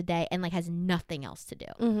 hours a day and like has nothing else to do.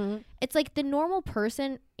 Mm-hmm. It's like the normal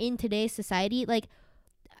person in today's society, like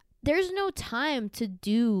there's no time to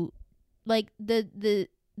do like the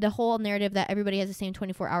whole narrative that everybody has the same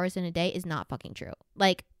 24 hours in a day is not fucking true.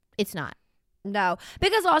 Like it's not. No,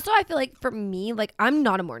 because also I feel like for me, like I'm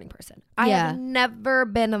not a morning person. I have never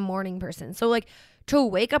been a morning person. So like to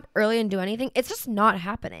wake up early and do anything, it's just not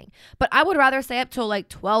happening. But I would rather stay up till like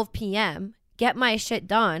 12 p.m., get my shit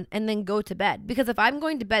done, and then go to bed. Because if I'm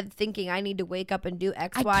going to bed thinking I need to wake up and do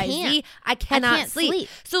X, Y, Z, I cannot sleep.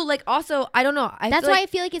 So like also, I don't know. That's why I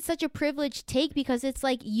feel like it's such a privileged take, because it's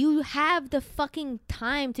like you have the fucking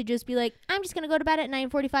time to just be like, I'm just going to go to bed at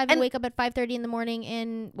 9:45 and wake up at 5:30 in the morning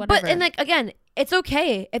and whatever. But and like, again, it's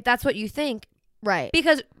okay if that's what you think. Right.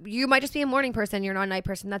 Because you might just be a morning person. You're not a night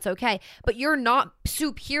person. That's okay. But you're not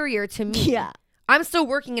superior to me. Yeah. I'm still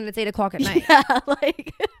working and it's 8 o'clock at night. Yeah,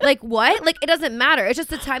 like what? Like it doesn't matter. It's just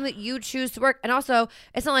the time that you choose to work. And also,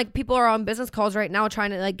 it's not like people are on business calls right now trying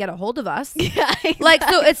to like get a hold of us. Yeah, exactly. Like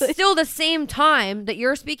so, it's still the same time that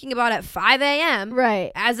you're speaking about at 5 a.m.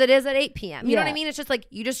 right as it is at 8 p.m. You know what I mean? It's just like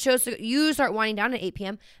you just chose to you start winding down at 8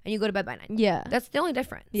 p.m. and you go to bed by 9. Yeah, that's the only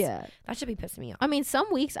difference. Yeah, that should be pissing me off. I mean,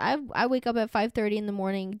 some weeks I wake up at 5:30 in the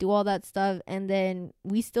morning, do all that stuff, and then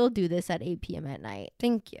we still do this at 8 p.m. at night.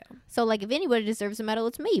 Thank you. So like, if anybody deserves a medal,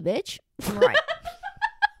 it's me, bitch. Right.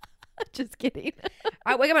 Just kidding.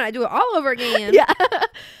 I wake up and I do it all over again.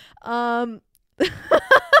 Yeah.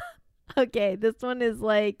 Okay, this one is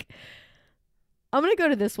like, I'm gonna go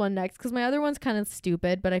to this one next because my other one's kind of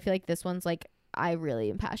stupid, but I feel like this one's like, I really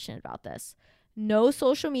am passionate about this. No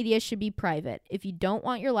social media should be private. If you don't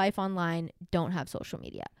want your life online, don't have social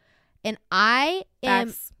media. And I am,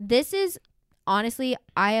 Facts. this is honestly,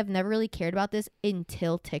 I have never really cared about this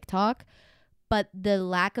until TikTok. But the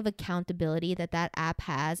lack of accountability that app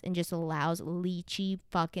has and just allows leechy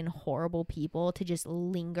fucking horrible people to just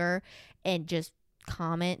linger and just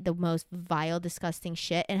comment the most vile, disgusting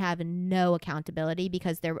shit and have no accountability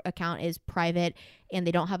because their account is private and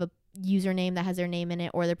they don't have a username that has their name in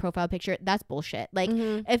it or their profile picture. That's bullshit. Like,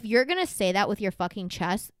 if you're going to say that with your fucking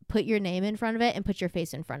chest, put your name in front of it and put your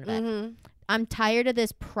face in front of it. I'm tired of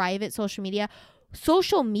this private social media.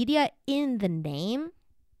 Social media in the name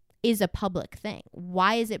is a public thing.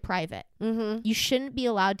 Why is it private? You shouldn't be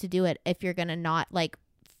allowed to do it if you're gonna not like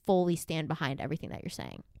fully stand behind everything that you're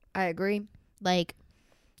saying. I agree. Like,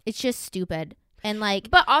 it's just stupid. And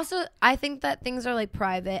like, but also I think that things are like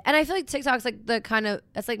private, and I feel like TikTok's like the kind of,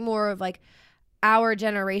 it's like more of like our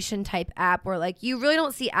generation type app where like you really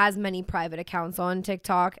don't see as many private accounts on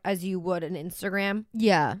TikTok as you would in Instagram.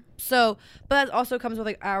 Yeah. So, but that also comes with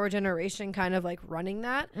like our generation kind of like running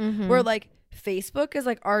that, where like Facebook is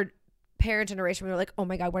like our parent generation. We were like, oh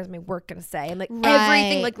my God, what is my work gonna say? And like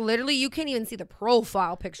everything, like literally you can't even see the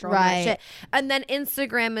profile picture on that shit. And then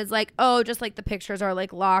Instagram is like, oh, just like the pictures are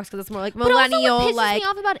like locked because it's more like millennial. But also what pisses like me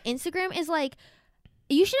off about Instagram is like,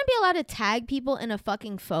 you shouldn't be allowed to tag people in a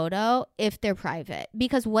fucking photo if they're private,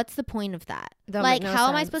 because what's the point of that? Like, how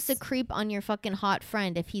am I supposed to creep on your fucking hot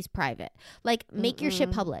friend if he's private? Like, make your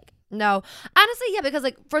shit public. No, honestly, yeah, because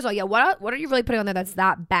like, first of all, yeah, what are you really putting on there that's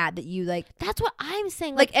that bad that you like? That's what I'm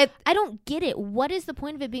saying. Like I don't get it. What is the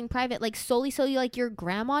point of it being private? Like, solely so you like your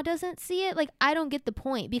grandma doesn't see it? Like, I don't get the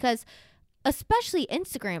point, because especially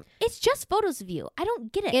Instagram, it's just photos of you. I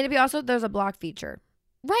don't get it. And to be also, there's a block feature.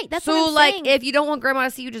 Right, that's so what I'm like saying. If you don't want grandma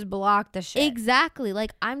to see you, just block the shit. Exactly.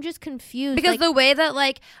 Like, I'm just confused because the way that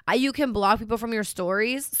like you can block people from your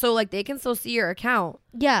stories, so like they can still see your account,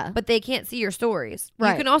 but they can't see your stories.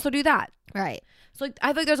 Right. You can also do that. Right. So like, I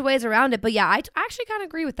feel like there's ways around it, but yeah, I actually kind of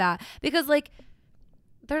agree with that, because like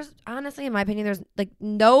there's honestly, in my opinion, there's like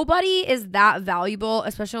nobody is that valuable,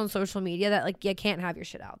 especially on social media, that like you can't have your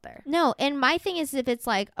shit out there. No, and my thing is, if it's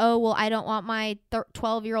like, oh well, I don't want my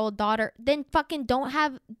 12-year-old daughter, then fucking don't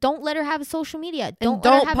let her have a social media. Don't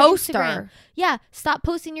post Instagram. her. Yeah, stop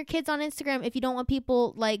posting your kids on Instagram if you don't want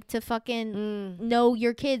people like to fucking know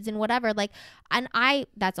your kids and whatever. Like, and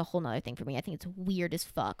that's a whole nother thing for me. I think it's weird as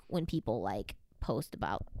fuck when people like post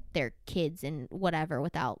about their kids and whatever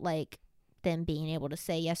without like them being able to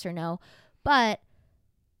say yes or no. But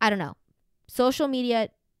I don't know. Social media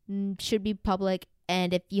should be public,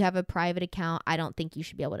 and if you have a private account, I don't think you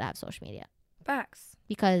should be able to have social media. Facts.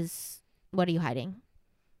 Because what are you hiding?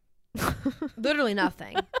 Literally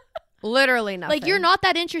nothing. Literally nothing. Like, you're not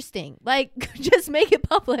that interesting. Like, just make it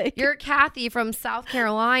public. You're Kathy from South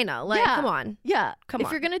Carolina. Like, Yeah. come on. Yeah. Come if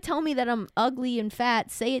on. you're going to tell me that I'm ugly and fat,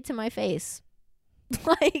 say it to my face.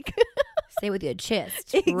 Like, Stay with your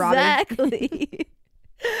chest. Robin. exactly.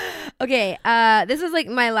 Okay, this is like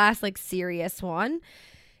my last like serious one.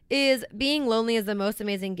 Is being lonely is the most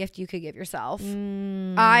amazing gift you could give yourself.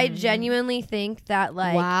 I genuinely think that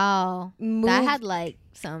like wow. move- That had like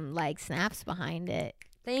some like snaps behind it.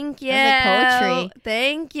 Thank you. That's like poetry.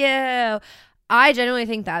 Thank you. I genuinely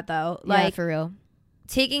think that though. Yeah, Like for real.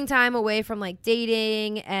 taking time away from like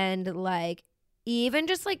dating and like even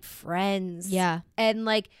just like friends. Yeah. And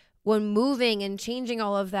like when moving and changing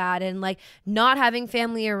all of that and like not having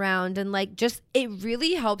family around and like just it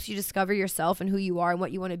really helps you discover yourself and who you are and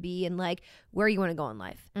what you want to be and like where you want to go in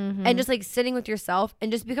life. And just like sitting with yourself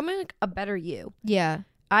and just becoming like a better you. Yeah.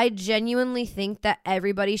 I genuinely think that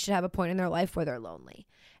everybody should have a point in their life where they're lonely.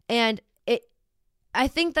 And I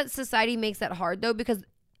think that society makes that hard though, because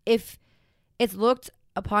if it's looked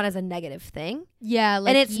upon as a negative thing. Yeah, like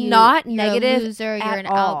and it's not you're negative a loser, you're at an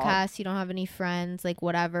all. outcast, you don't have any friends, like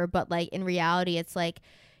whatever. But like in reality, it's like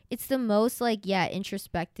it's the most like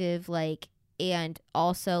introspective, like, and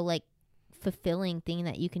also like fulfilling thing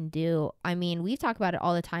that you can do. I mean, we talk about it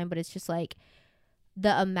all the time, but it's just like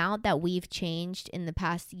the amount that we've changed in the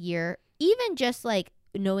past year, even just like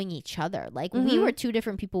knowing each other. Like we were two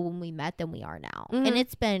different people when we met than we are now. And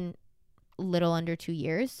it's been a little under 2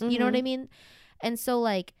 years. You know what I mean? And so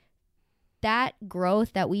like that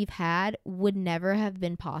growth that we've had would never have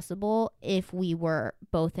been possible if we were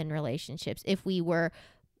both in relationships, if we were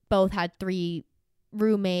both had 3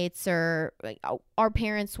 roommates or like our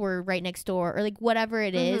parents were right next door or like whatever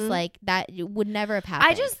it is, like that would never have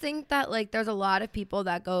happened. I just think that like there's a lot of people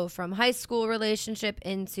that go from high school relationship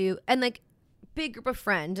into and like big group of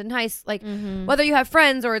friends and like whether you have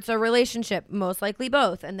friends or it's a relationship, most likely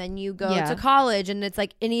both, and then you go to college and it's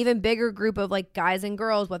like an even bigger group of like guys and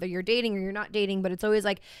girls, whether you're dating or you're not dating, but it's always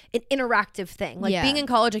like an interactive thing. Like being in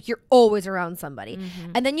college, like you're always around somebody,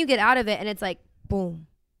 and then you get out of it and it's like boom.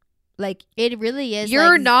 Like it really is.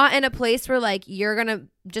 You're like, not in a place where like you're gonna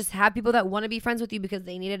just have people that want to be friends with you because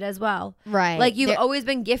they need it as well. Right. Like you've always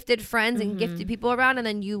been gifted friends and gifted people around, and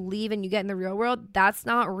then you leave and you get in the real world. That's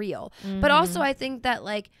not real. But also I think that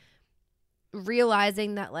like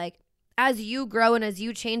realizing that like as you grow and as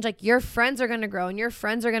you change, like your friends are gonna grow and your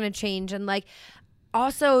friends are gonna change, and like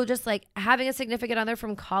also just like having a significant other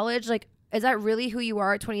from college, like is that really who you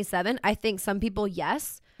are at 27? I think some people,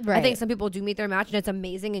 yes. Right. I think some people do meet their match and it's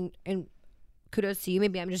amazing and kudos to you.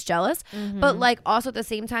 Maybe I'm just jealous. But like also at the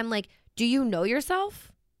same time, like, do you know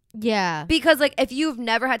yourself? Yeah. Because like if you've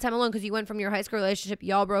never had time alone because you went from your high school relationship,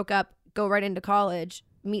 y'all broke up, go right into college,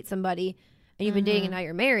 meet somebody, and you've been dating and now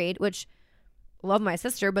you're married, which love my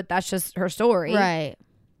sister, but that's just her story. Right.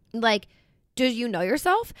 Like, do you know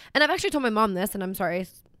yourself? And I've actually told my mom this, and I'm sorry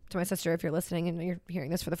to my sister if you're listening and you're hearing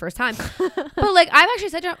this for the first time. But like I've actually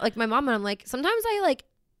said to like my mom, and I'm like, sometimes I like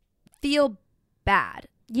feel bad.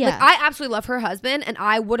 Yeah. Like I absolutely love her husband and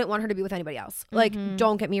I wouldn't want her to be with anybody else. Like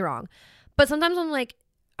don't get me wrong. But sometimes I'm like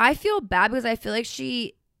I feel bad because I feel like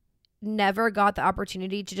she never got the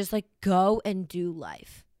opportunity to just like go and do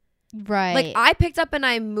life. Right. Like I picked up and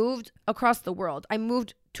I moved across the world. I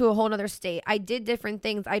moved to a whole nother state. I did different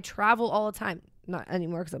things. I travel all the time. Not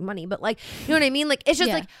anymore because of money, but like, you know what I mean? Like, it's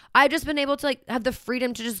just like, I've just been able to like have the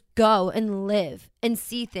freedom to just go and live and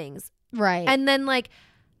see things. Right. And then like,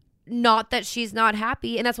 not that she's not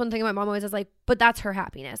happy. And that's one thing my mom always is like, but that's her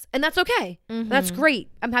happiness. And that's okay. That's great.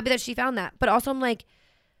 I'm happy that she found that. But also I'm like,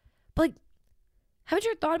 but like, haven't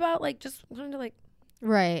you thought about like just wanting to like,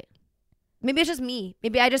 right. Maybe it's just me.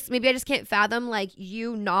 Maybe I just can't fathom like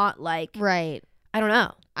you not like, right. I don't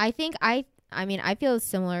know. I think I mean, I feel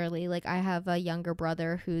similarly. Like I have a younger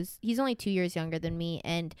brother he's only 2 years younger than me,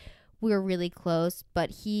 and we're really close, but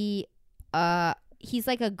he's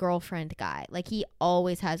like a girlfriend guy. Like he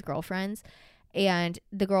always has girlfriends, and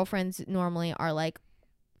the girlfriends normally are like,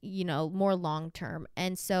 you know, more long term.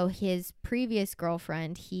 And so his previous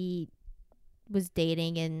girlfriend, he was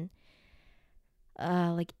dating in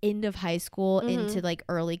like end of high school into like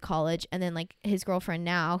early college, and then like his girlfriend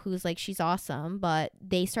now, who's like, she's awesome, but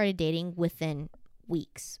they started dating within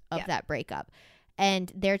weeks of that breakup,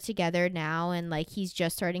 and they're together now, and like he's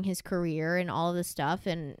just starting his career and all of this stuff,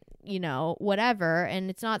 and you know, whatever.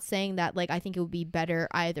 And it's not saying that like I think it would be better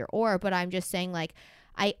either or, but I'm just saying like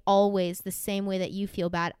I always, the same way that you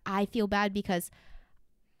feel bad, I feel bad because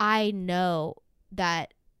I know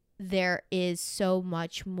that there is so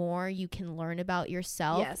much more you can learn about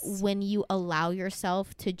yourself when you allow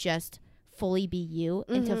yourself to just fully be you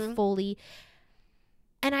and to fully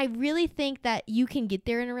And I really think that you can get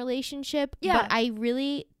there in a relationship. Yeah. But I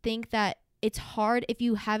really think that it's hard if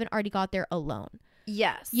you haven't already got there alone.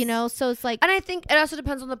 Yes. You know? So it's like. And I think it also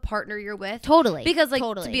depends on the partner you're with. Totally. Because, like,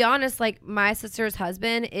 totally. to be honest, like, my sister's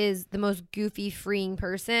husband is the most goofy, freeing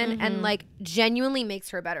person and, like, genuinely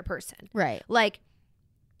makes her a better person. Right. Like,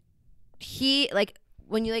 he, like,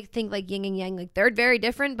 when you, like, think, like, yin and yang, like, they're very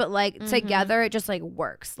different, but, like, together, it just, like,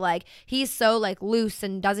 works. Like, he's so, like, loose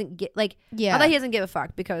and doesn't get, like, Yeah. not that he doesn't give a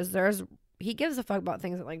fuck, because he gives a fuck about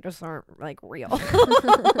things that, like, just aren't, like, real.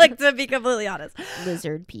 Like, to be completely honest.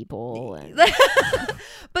 Lizard people. And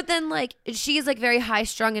But then, like, she's, like, very high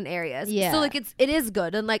strung in areas. Yeah. So, like, it is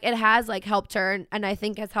good. And, like, it has, like, helped her and I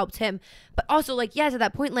think has helped him. But also, like, yeah, to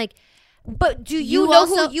that point, like, but do you know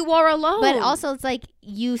also, who you are alone? But also, it's like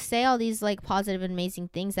you say all these, like, positive and amazing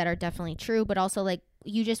things that are definitely true, but also, like,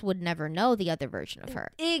 you just would never know the other version of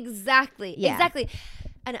her. Exactly. Yeah. Exactly.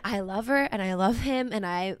 And I love her and I love him and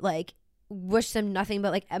I, like, wish them nothing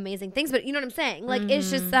but, like, amazing things. But you know what I'm saying? Like,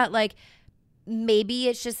 it's just that, like, maybe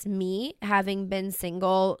it's just me having been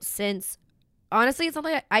single since, honestly, it's not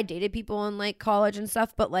like I dated people in, like, college and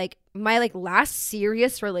stuff, but, like, my, like, last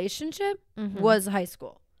serious relationship was high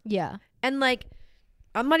school. Yeah. And, like,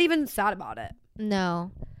 I'm not even sad about it.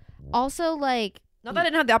 No. Also, like, not that I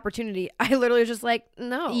didn't have the opportunity. I literally was just like,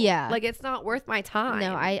 no. Yeah. Like, it's not worth my time.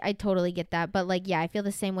 no, I totally get that. But, like, yeah, I feel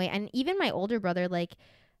the same way. And even my older brother, like,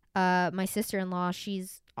 my sister-in-law,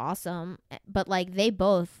 she's awesome. But, like, they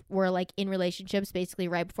both were, like, in relationships basically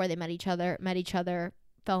right before they met each other,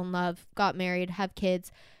 fell in love, got married, have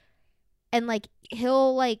kids. And, like,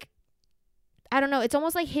 he'll, like, I don't know. It's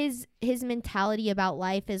almost like his mentality about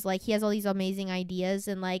life is, like, he has all these amazing ideas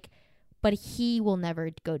and, like, but he will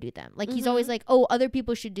never go do them. Like, he's always like, oh, other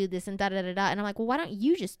people should do this and da-da-da-da. And I'm like, well, why don't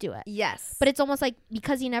you just do it? Yes. But it's almost like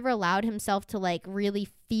because he never allowed himself to, like, really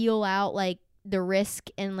feel out, like, the risk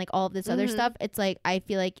and, like, all of this other stuff. It's like, I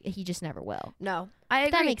feel like he just never will. No. I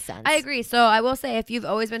agree. That makes sense. I agree. So I will say, if you've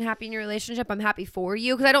always been happy in your relationship, I'm happy for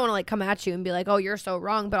you, because I don't want to, like, come at you and be like, oh, you're so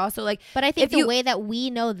wrong. But also, like, But I think if the you, way that we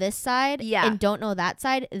know this side and don't know that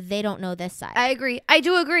side, they don't know this side. I agree. I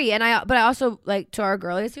do agree. And but I also, like, to our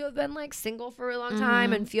girlies who have been, like, single for a long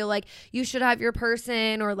time and feel like you should have your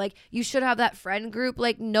person or, like, you should have that friend group.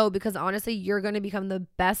 Like, no, because honestly, you're going to become the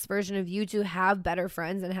best version of you to have better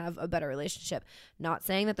friends and have a better relationship. Not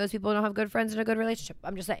saying that those people don't have good friends and a good relationship.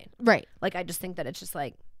 I'm just saying. Right. Like, I just think that it's just,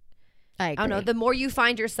 like, I don't know. The more you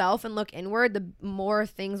find yourself and look inward, the more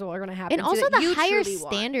things are going to happen. And also that the you higher truly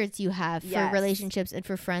want. standards you have for Yes. relationships and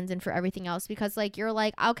for friends and for everything else, because, like, you're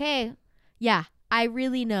like, okay, yeah, I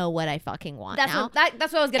really know what I fucking want now.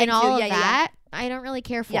 That's what I was getting and to. all Yeah, of yeah, that, I don't really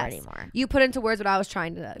care for Yes. anymore. You put into words what I was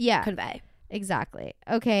trying to convey. Exactly.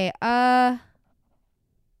 Okay.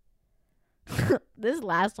 This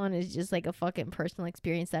last one is just, like, a fucking personal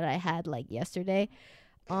experience that I had, like, yesterday.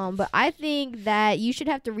 But I think that you should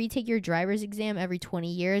have to retake your driver's exam every 20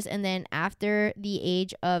 years. And then after the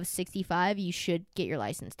age of 65, you should get your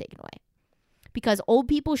license taken away. Because old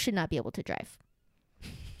people should not be able to drive.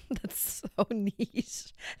 That's so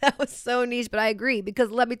niche. That was so niche, but I agree,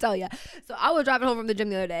 because let me tell you. So I was driving home from the gym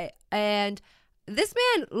the other day, and this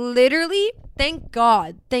man literally, thank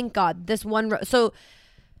God, this one so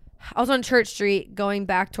I was on Church Street going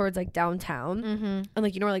back towards, like, downtown. And,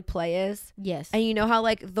 like, you know where, like, Play is? Yes. And you know how,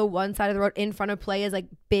 like, the one side of the road in front of Play is, like,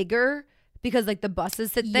 bigger because, like, the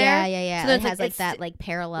buses sit there? Yeah. So So then it has, like, it's that, like,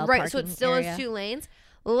 parallel right, parking so it still area. has 2 lanes.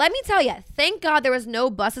 Let me tell you, thank God there was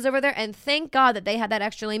no buses over there, and thank God that they had that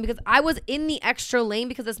extra lane, because I was in the extra lane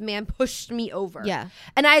because this man pushed me over. Yeah.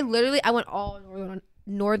 And I went all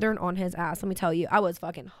northern on his ass. Let me tell you, I was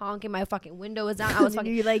fucking honking. My fucking window was down. I was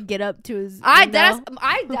fucking. You, like, get up to his. I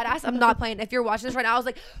deadass. I'm not playing. If you're watching this right now, I was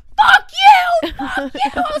like, "Fuck you, fuck you!"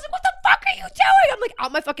 I was like, "What the fuck are you doing?" I'm like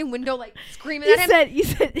out my fucking window, like screaming at him. You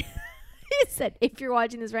said, if you're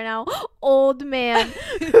watching this right now, old man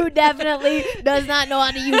who definitely does not know how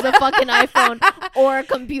to use a fucking iPhone or a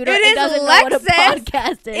computer and doesn't know what a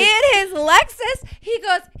podcast is. It is Lexus. He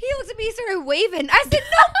looks at me, he started waving. I said,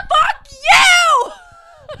 "No, fuck you!"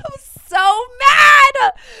 I was so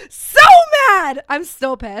mad. I'm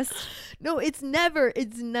still pissed. No, it's never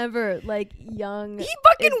like young. He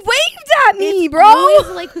fucking waved at me, bro. Always,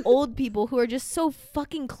 like, old people who are just so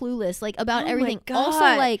fucking clueless, like, about everything. Oh my God.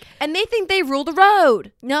 Also, like, and they think they rule the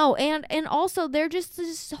road. no, and also they're just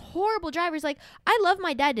horrible drivers. Like, I love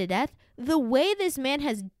my dad to death. The way this man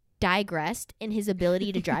has digressed in his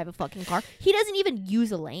ability to drive a fucking car, he doesn't even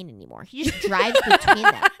use a lane anymore. He just drives between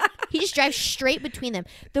them. He just drives straight between them.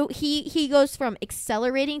 Though he goes from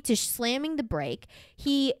accelerating to slamming the brake.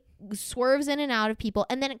 He swerves in and out of people,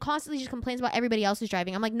 and then it constantly just complains about everybody else who's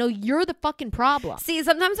driving. I'm like, no, you're the fucking problem. See,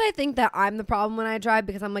 sometimes I think that I'm the problem when I drive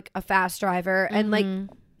because I'm like a fast driver. And like,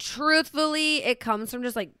 truthfully, it comes from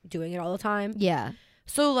just like doing it all the time. Yeah.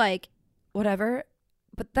 So like, whatever.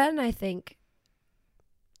 But then I think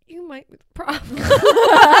you might be the problem.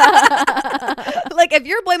 Like, if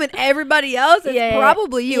you're blaming everybody else, it's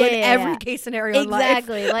probably you in every case scenario in life.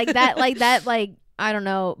 Exactly. Like that, like, I don't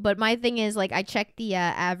know. But my thing is, like, I checked the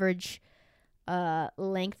average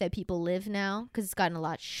length that people live now, because it's gotten a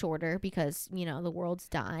lot shorter because, you know, the world's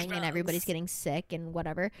dying and everybody's getting sick and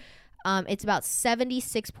whatever. It's about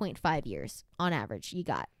 76.5 years on average you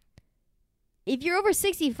got. If you're over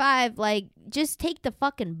 65, like, just take the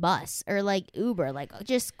fucking bus or like Uber, like,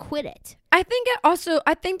 just quit it. I think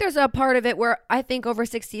there's a part of it where I think over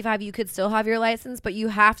 65 you could still have your license, but you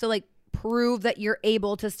have to like prove that you're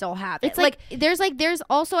able to still have it. It's there's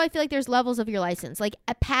also, I feel like there's levels of your license. Like,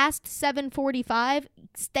 past 7:45,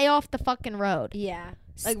 stay off the fucking road. Yeah.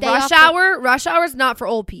 Like, rush hour is not for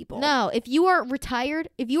old people. No, if you are retired,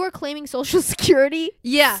 if you are claiming Social Security,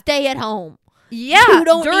 stay at home. Yeah, you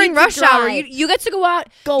don't during need to rush hour, drive. you get to go out.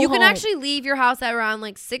 You home. can actually leave your house at around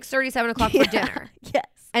like 6:30, 7 o'clock for dinner. Yes.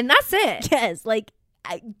 And that's it. Yes, like,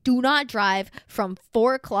 do not drive from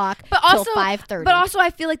 4 o'clock till 5:30. But also, I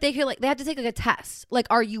feel like they have to take like a test. Like,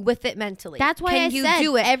 are you with it mentally? That's why Can I you said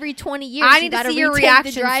do it? every 20 years. I need to see your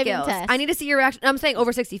reaction skills. skills. I need to see your reaction. I'm saying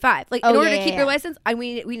over 65. Like, in order to keep your license,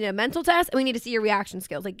 we need a mental test and we need to see your reaction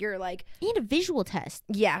skills. Like, you're like, you need a visual test.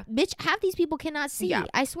 Yeah, bitch. Half these people cannot see. Yeah.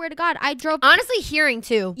 I swear to God, I drove. Honestly, hearing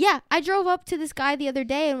too. Yeah, I drove up to this guy the other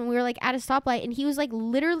day and we were like at a stoplight and he was like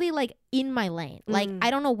literally like in my lane. Like, I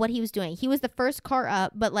don't know what he was doing. He was the first car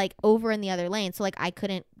up, but like over in the other lane. So like I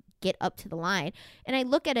couldn't get up to the line. And I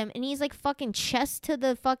look at him and he's like fucking chest to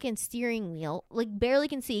the fucking steering wheel. Like, barely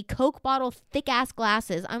can see. Coke bottle, thick ass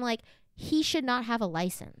glasses. I'm like, he should not have a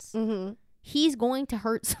license. Mm-hmm. He's going to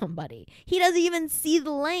hurt somebody. He doesn't even see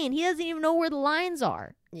the lane. He doesn't even know where the lines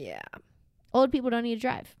are. Yeah. Old people don't need to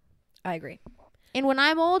drive. I agree. And when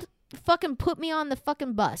I'm old, fucking put me on the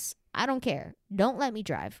fucking bus. I don't care. Don't let me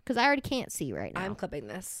drive because I already can't see right now. I'm clipping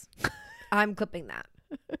this. I'm clipping that.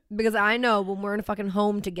 Because I know when we're in a fucking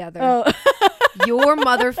home together, your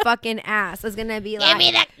motherfucking ass is gonna be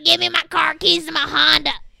like, give me my car keys to my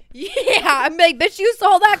Honda. Yeah, I'm like, bitch, you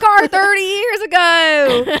sold that car 30 years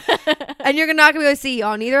ago. And you're not gonna be able to see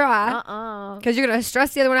on neither eye. Because you're gonna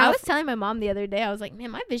stress the other one out. I was telling my mom the other day, I was like,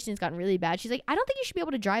 man, my vision's gotten really bad. She's like, I don't think you should be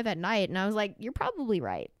able to drive at night. And I was like, you're probably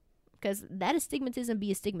right. Because that astigmatism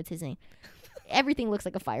be astigmatism. Everything looks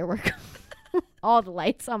like a firework. All the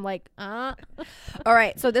lights. I'm like, All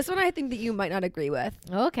right. So this one I think that you might not agree with.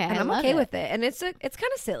 Okay. And I'm okay with it. And it's kind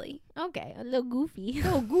of silly. Okay. A little goofy. A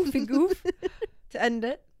little goofy goof to end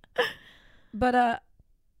it. But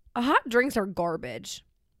hot drinks are garbage.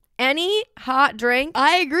 Any hot drink.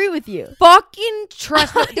 I agree with you. Fucking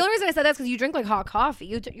trust me. The only reason I said that is because you drink like hot coffee.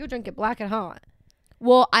 You drink it black and hot.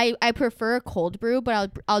 Well, I prefer cold brew,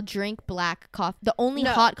 but I'll drink black coffee. The only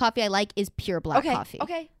hot coffee I like is pure black coffee.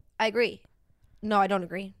 Okay, I agree. No, I don't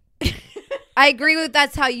agree. I agree with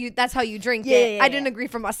that's how you drink it. Yeah, I didn't agree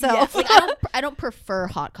for myself. Like, I don't prefer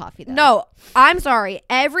hot coffee though. No, I'm sorry.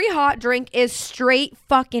 Every hot drink is straight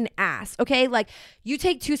fucking ass. Okay, like you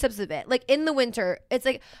take 2 sips of it. Like in the winter, it's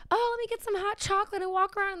like, oh, let me get some hot chocolate and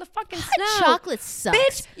walk around in the fucking snow. Chocolate sucks.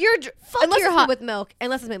 Bitch, unless it's made with milk.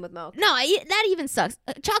 Unless it's made with milk. No, that even sucks.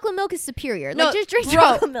 Chocolate milk is superior. Like, just drink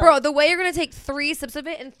chocolate milk. Bro, the way you're gonna take 3 sips of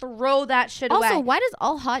it and throw that shit away. Also, why does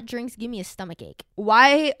all hot drinks give me a stomach ache?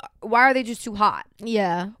 Why are they just too hot?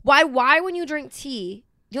 Yeah. Why when you drink tea,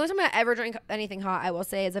 the only time I ever drink anything hot, I will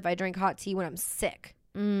say, is if I drink hot tea when I'm sick.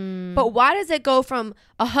 But why does it go from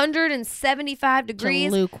 175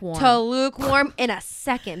 degrees to lukewarm in a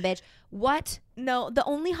second, bitch? What? No, the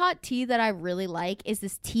only hot tea that I really like is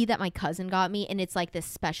this tea that my cousin got me, and it's like this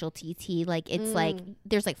specialty tea. Like, it's like,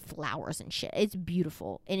 there's like flowers and shit. It's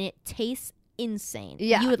beautiful, and it tastes insane.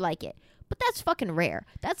 Yeah. You would like it. But that's fucking rare.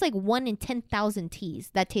 That's like 1 in 10,000 teas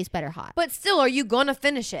that taste better hot. But still, are you gonna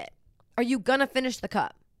finish it? Are you gonna finish the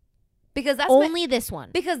cup? Because that's only this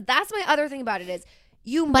one. Because that's my other thing about it is,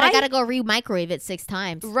 but I gotta go re-microwave it 6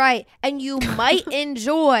 times. Right. And you might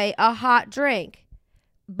enjoy a hot drink,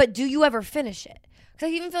 but do you ever finish it? Because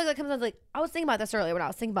I even feel like that comes down to, like, I was thinking about this earlier when I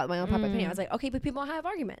was thinking about my own proper opinion. I was like, okay, but people have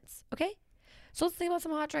arguments. Okay? So let's think about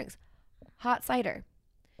some hot drinks. Hot cider.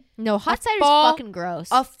 No, hot cider is fucking gross.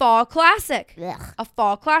 A fall classic. Ugh. A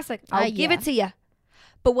fall classic. I'll give it to you.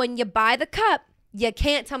 But when you buy the cup You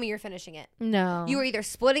can't tell me you're finishing it. No. You were either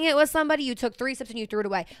splitting it with somebody, you took 3 sips and you threw it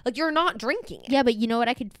away. Like, you're not drinking it. Yeah, but you know what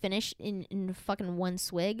I could finish in fucking one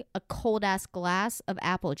swig? A cold ass glass of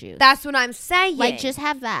apple juice. That's what I'm saying. Like, just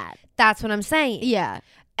have that. That's what I'm saying. Yeah.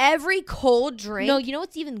 Every cold drink. No, you know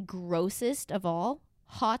what's even grossest of all?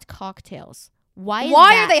 Hot cocktails. Why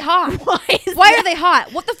are they hot? Why are they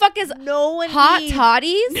hot? What the fuck is no one hot needs,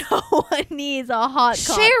 toddies? No one needs a hot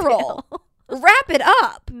Cheryl, cocktail. wrap it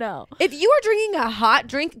up. No. If you are drinking a hot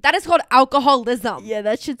drink, that is called alcoholism. Yeah,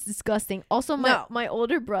 that shit's disgusting. Also, my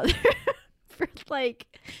older brother for like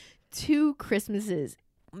 2 Christmases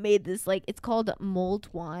made this, like, it's called mulled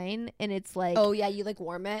wine, and it's like, Oh yeah, you like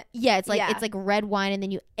warm it. yeah, it's like Yeah. it's like red wine, and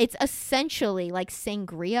then it's essentially like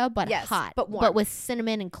sangria but Yes, hot, but warm. but with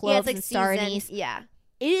cinnamon and Yeah, cloves it's like and star seasoned. anise. Yeah.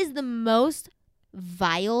 It is the most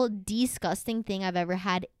vile, disgusting thing I've ever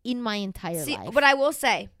had in my entire See, life. what I will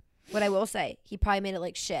say, he probably made it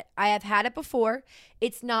like shit. I have had it before.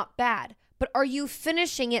 It's not bad. But are you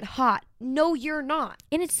finishing it hot? No, you're not.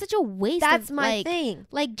 And it's such a waste. That's of, my like, thing.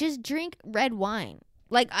 Like, just drink red wine.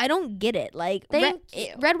 Like, I don't get it. Like, Thank you.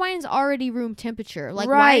 red wine's already room temperature. Like,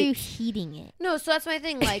 why are Right. you heating it? No, so that's my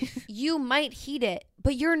thing. Like, you might heat it,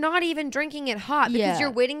 but you're not even drinking it hot because Yeah.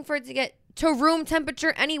 you're waiting for it to get to room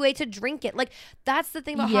temperature anyway to drink it. Like, that's the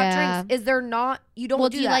thing about Yeah. hot drinks is they're not. You don't Well,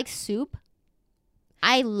 do do you that. like soup?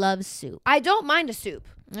 I love soup. I don't mind a soup.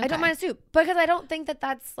 I Okay. don't mind a soup because I don't think that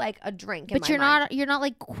that's like a drink. in But my mind. you're not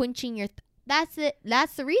like quenching your. That's it.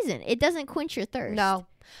 That's the reason. It doesn't quench your thirst. No,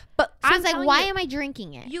 but So I'm it's like, telling why you, am I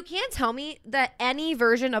drinking it? You can't tell me that any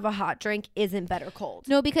version of a hot drink isn't better cold.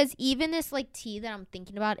 No, because even this like tea that I'm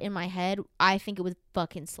thinking about in my head, I think it would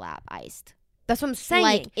fucking slap iced. That's what I'm saying.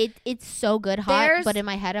 Like it's so good hot, There's- but in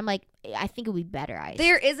my head I'm like, I think it would be better iced.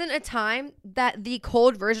 There isn't a time that the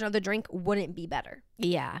cold version of the drink wouldn't be better.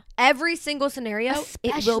 Yeah. Every single scenario,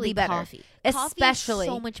 it will be better. Coffee. Especially, Coffee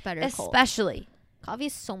is so much better cold. especially. Coffee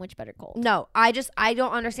is so much better cold. No, I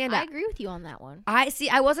don't understand I that. agree with you on that one. I see.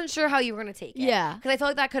 I wasn't sure how you were gonna take it. Yeah. because I felt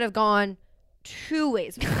like that could have gone 2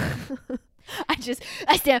 ways.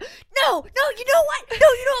 I stand. No, you know what? No,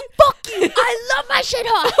 you know what? Fuck you. I love my shit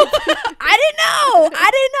hot. I didn't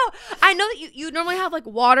know. I know that you normally have like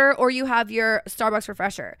water or you have your Starbucks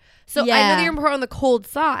refresher. So I know Yeah. that you're more on the cold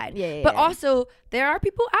side. Yeah, But yeah. also there are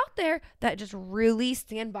people out there that just really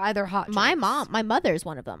stand by their hot My drinks. my mother is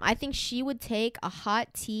one of them. I think she would take a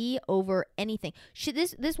hot tea over anything.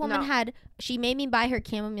 This woman No. she made me buy her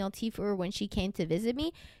chamomile tea for her when she came to visit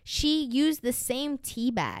me. She used the same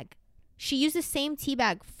tea bag. She used the same tea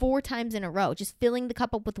bag 4 times in a row, just filling the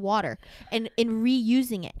cup up with water and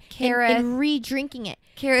reusing it Kara. and re-drinking it.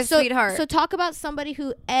 Kara, sweetheart. So talk about somebody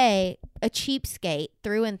who a cheapskate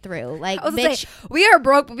through and through. Like, I was gonna bitch. say, we are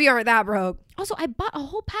broke, but we aren't that broke. Also, I bought a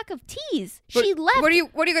whole pack of teas. But She left. What are you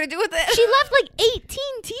gonna do with it? She left like 18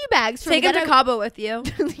 tea bags. Take him that to Cabo with you.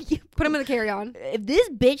 You Put him in the carry-on. If this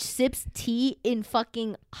bitch sips tea in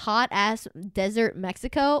fucking hot ass desert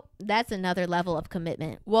Mexico, that's another level of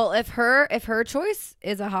commitment. Well, if her choice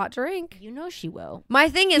is a hot drink, You know she will. my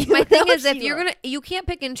thing is You know if she you're will. you can't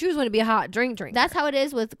pick and choose when to be a hot drink. That's how it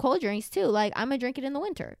is with cold drinks too. Like, I'm gonna drink it in the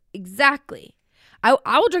winter. Exactly. I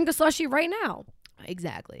will drink a slushie right now.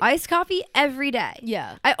 Exactly. Iced coffee every day.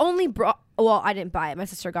 Yeah. I only brought. Well, I didn't buy it. My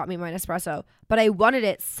sister got me my Nespresso, but I wanted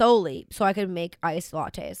it solely so I could make iced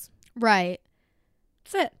lattes. Right.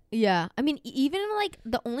 That's it. Yeah. I mean, even like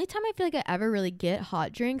the only time I feel like I ever really get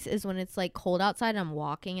hot drinks is when it's like cold outside and I'm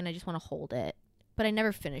walking and I just want to hold it, but I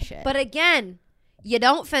never finish it. But again, you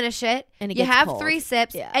don't finish it. And it you gets have cold. 3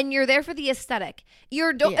 sips, Yeah. and you're there for the aesthetic.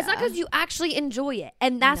 It's not Yeah. because you actually enjoy it,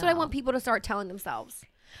 and that's what I No. want people to start telling themselves.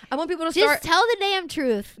 I want people to just start. tell the damn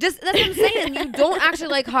truth. That's what I'm saying. You don't actually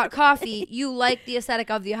like hot coffee. You like the aesthetic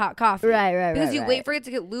of the hot coffee. Right. Because you wait for it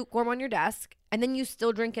to get lukewarm on your desk, and then you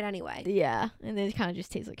still drink it anyway. Yeah. And then it kind of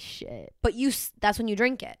just tastes like shit. But that's when you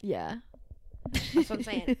drink it. Yeah. That's what I'm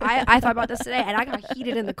saying. I thought about this today, and I got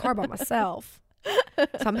heated in the car by myself. So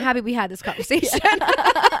I'm happy we had this conversation.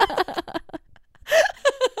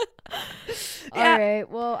 All right.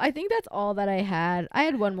 Well, I think that's all that I had. I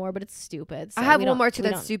had one more, but it's stupid. So I have we one don't- more too we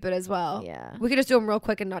that's don't- stupid as well. Yeah. We could just do them real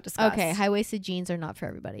quick and not discuss. Okay. High-waisted jeans are not for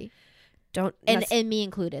everybody, Don't. and that's- me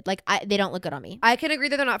included. Like, they don't look good on me. I can agree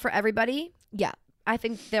that they're not for everybody. Yeah. I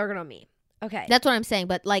think they're good on me. Okay. That's what I'm saying.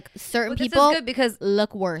 But like certain But this people is good because.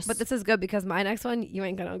 look worse. But this is good because my next one you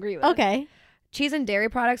ain't gonna agree with. okay. Cheese and dairy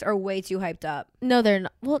products are way too hyped up. No, they're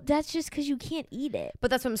not. Well, that's just because you can't eat it. But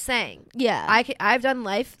that's what I'm saying. Yeah. I've done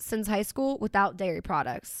life since high school without dairy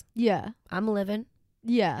products. yeah. I'm living.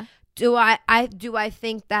 Yeah. Do I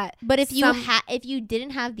think that? But if some- if you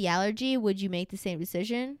didn't have the allergy, would you make the same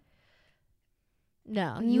decision?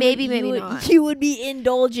 No, Maybe would, not. You would be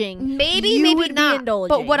indulging. Maybe You would be not. indulging.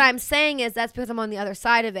 But what I'm saying is that's because I'm on the other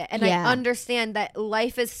side of it, and Yeah. I understand that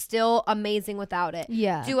life is still amazing without it.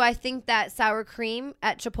 Yeah. Do I think that sour cream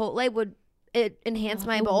at Chipotle would it enhance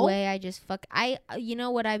my the bowl? way I just you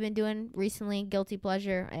know what I've been doing recently? Guilty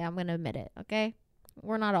pleasure. I'm gonna admit it. Okay,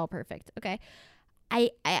 we're not all perfect. Okay,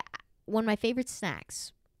 I one of my favorite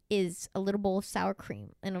snacks is a little bowl of sour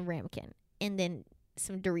cream and a ramekin, and then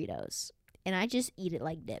some Doritos, and I just eat it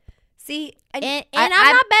like dip. See, And I'm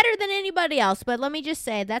not better than anybody else, but let me just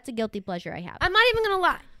say that's a guilty pleasure I have. I'm not even gonna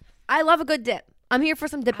lie. I love a good dip. I'm here for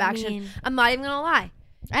some dip action. mean, I'm not even gonna lie.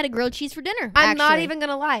 I had a grilled cheese for dinner. I'm not actually. even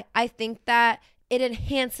gonna lie. I think that it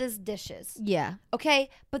enhances dishes. Yeah. Okay,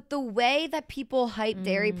 but the way that people hype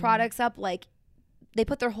dairy products up, like they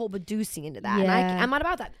put their whole Badoosie into that, and Yeah. I'm not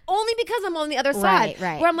about that. Only because I'm on the other side,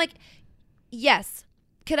 Right. where I'm like, yes,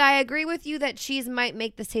 could I agree with you that cheese might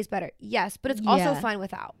make this taste better? Yes, but it's also Yeah. fine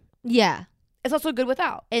without. Yeah. It's also good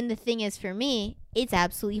without. And the thing is, for me, it's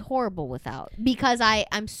absolutely horrible without, because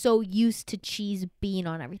I'm so used to cheese being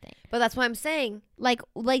on everything. But that's what I'm saying. Like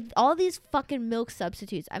all these fucking milk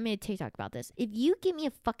substitutes. I made a TikTok about this. If you give me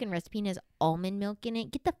a fucking recipe and has almond milk in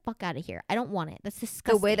it, get the fuck out of here. I don't want it. That's The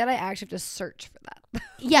disgusting. way that I actually have to search for that.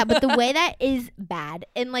 Yeah, but the way that is bad.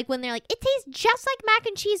 And like when they're like, it tastes just like mac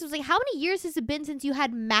and cheese. I was like, how many years has it been since you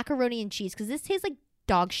had macaroni and cheese? Because this tastes like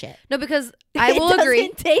dog shit. No, because I will agree.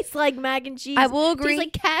 It doesn't taste like mac and cheese. I will It agree.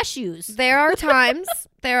 tastes like cashews. There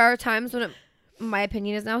are times when my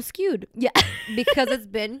opinion is now skewed. Yeah. Because it's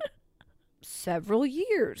been several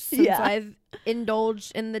years since Yeah. I've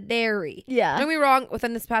indulged in the dairy. Yeah. Don't get me wrong,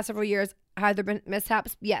 within this past several years, have there been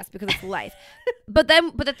mishaps? Yes, because it's life. but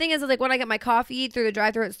the thing is like when I get my coffee through the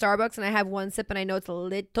drive-thru at Starbucks and I have one sip and I know it's a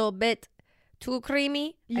little bit too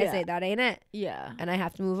creamy, I Yeah. say that ain't it. Yeah. And I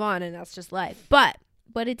have to move on, and that's just life. But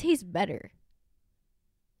it tastes better.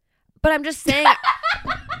 But I'm just saying,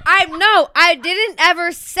 I didn't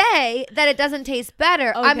ever say that it doesn't taste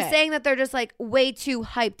better. I'm Okay. saying that they're just like way too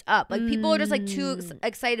hyped up. Like people are just like too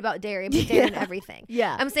excited about dairy, but dairy and everything.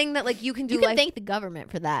 Yeah. I'm saying that like you can do You can like thank the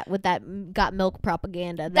government for that with that got milk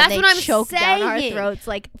propaganda that That's they what I'm choke down our saying. throats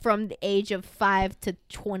like from the age of 5 to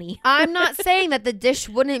 20. I'm not saying that the dish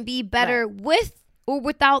wouldn't be better with or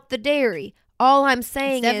without the dairy. All I'm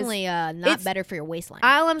saying It's definitely is not better for your waistline.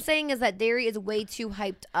 all I'm saying is that dairy is way too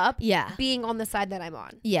hyped up. Yeah. Being on the side that I'm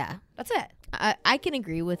on. Yeah. That's it. I can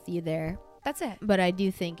agree with you there, That's it. but I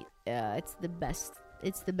do think it's the best.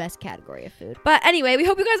 It's the best category of food. But anyway, we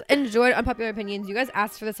hope you guys enjoyed Unpopular Opinions. You guys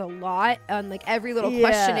asked for this a lot on like every little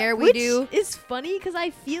questionnaire we do. It's funny because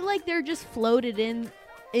I feel like they're just floated in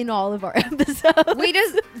all of our episodes. We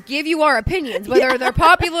just give you our opinions, whether they're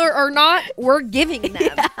popular or not. We're giving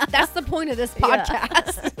them. That's the point of this Yeah.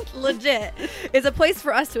 podcast. Legit, it's a place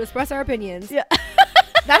for us to express our opinions. Yeah.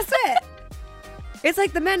 That's it. It's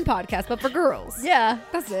like the men podcast, but for girls. Yeah.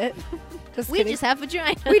 That's it. Just We kidding. just have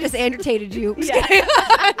vagina. We just entertained you.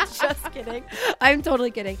 Yeah. Just kidding. I'm totally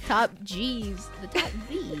kidding. top G's, the top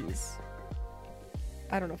V's,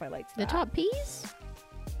 I don't know if I liked the that. top P's.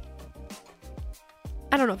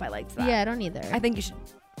 I don't know if I liked that. Yeah, I don't either. I think you should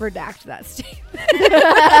redact that statement.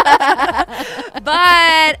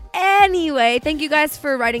 But anyway, thank you guys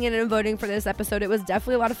for writing in and voting for this episode. It was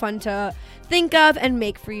definitely a lot of fun to think of and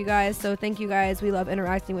make for you guys. So thank you guys. We love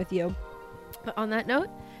interacting with you. But on that note,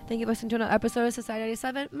 thank you for listening to another episode of Society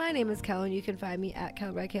 97. My name is Kellen. You can find me at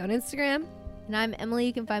KellenBradK on Instagram. And I'm Emily.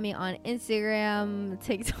 You can find me on Instagram,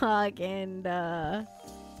 TikTok, and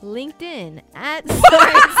LinkedIn at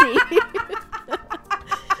Starnsy.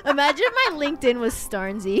 Imagine if my LinkedIn was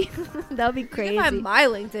Starnsy. That would be You crazy. can find my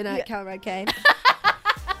LinkedIn at KellenBradK.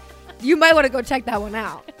 You might want to go check that one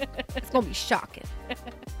out. It's going to be shocking.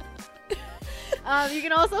 You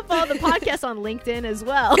can also follow the podcast on LinkedIn as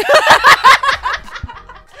well.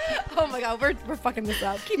 Oh my God, we're fucking this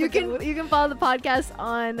up. Keep You it going. can follow the podcast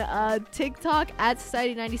on TikTok at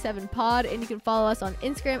Society97pod, and you can follow us on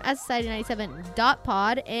Instagram at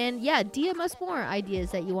Society97.pod. And yeah, DM us more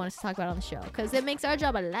ideas that you want us to talk about on the show, because it makes our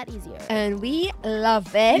job a lot easier. And we love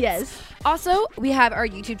it. Yes. Also, we have our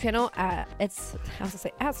YouTube channel. It's I was to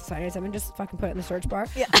say at Society 7. Just fucking put it in the search bar.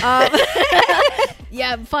 Yeah.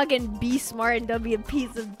 Yeah, fucking be smart and don't be a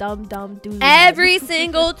piece of dumb dude. Every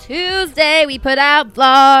single Tuesday we put out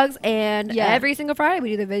vlogs, and Yeah. every single Friday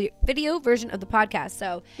we do the video version of the podcast.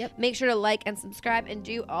 So Yep. make sure to like and subscribe and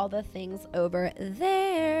do all the things over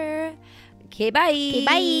there. Okay, bye.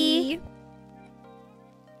 Okay, bye.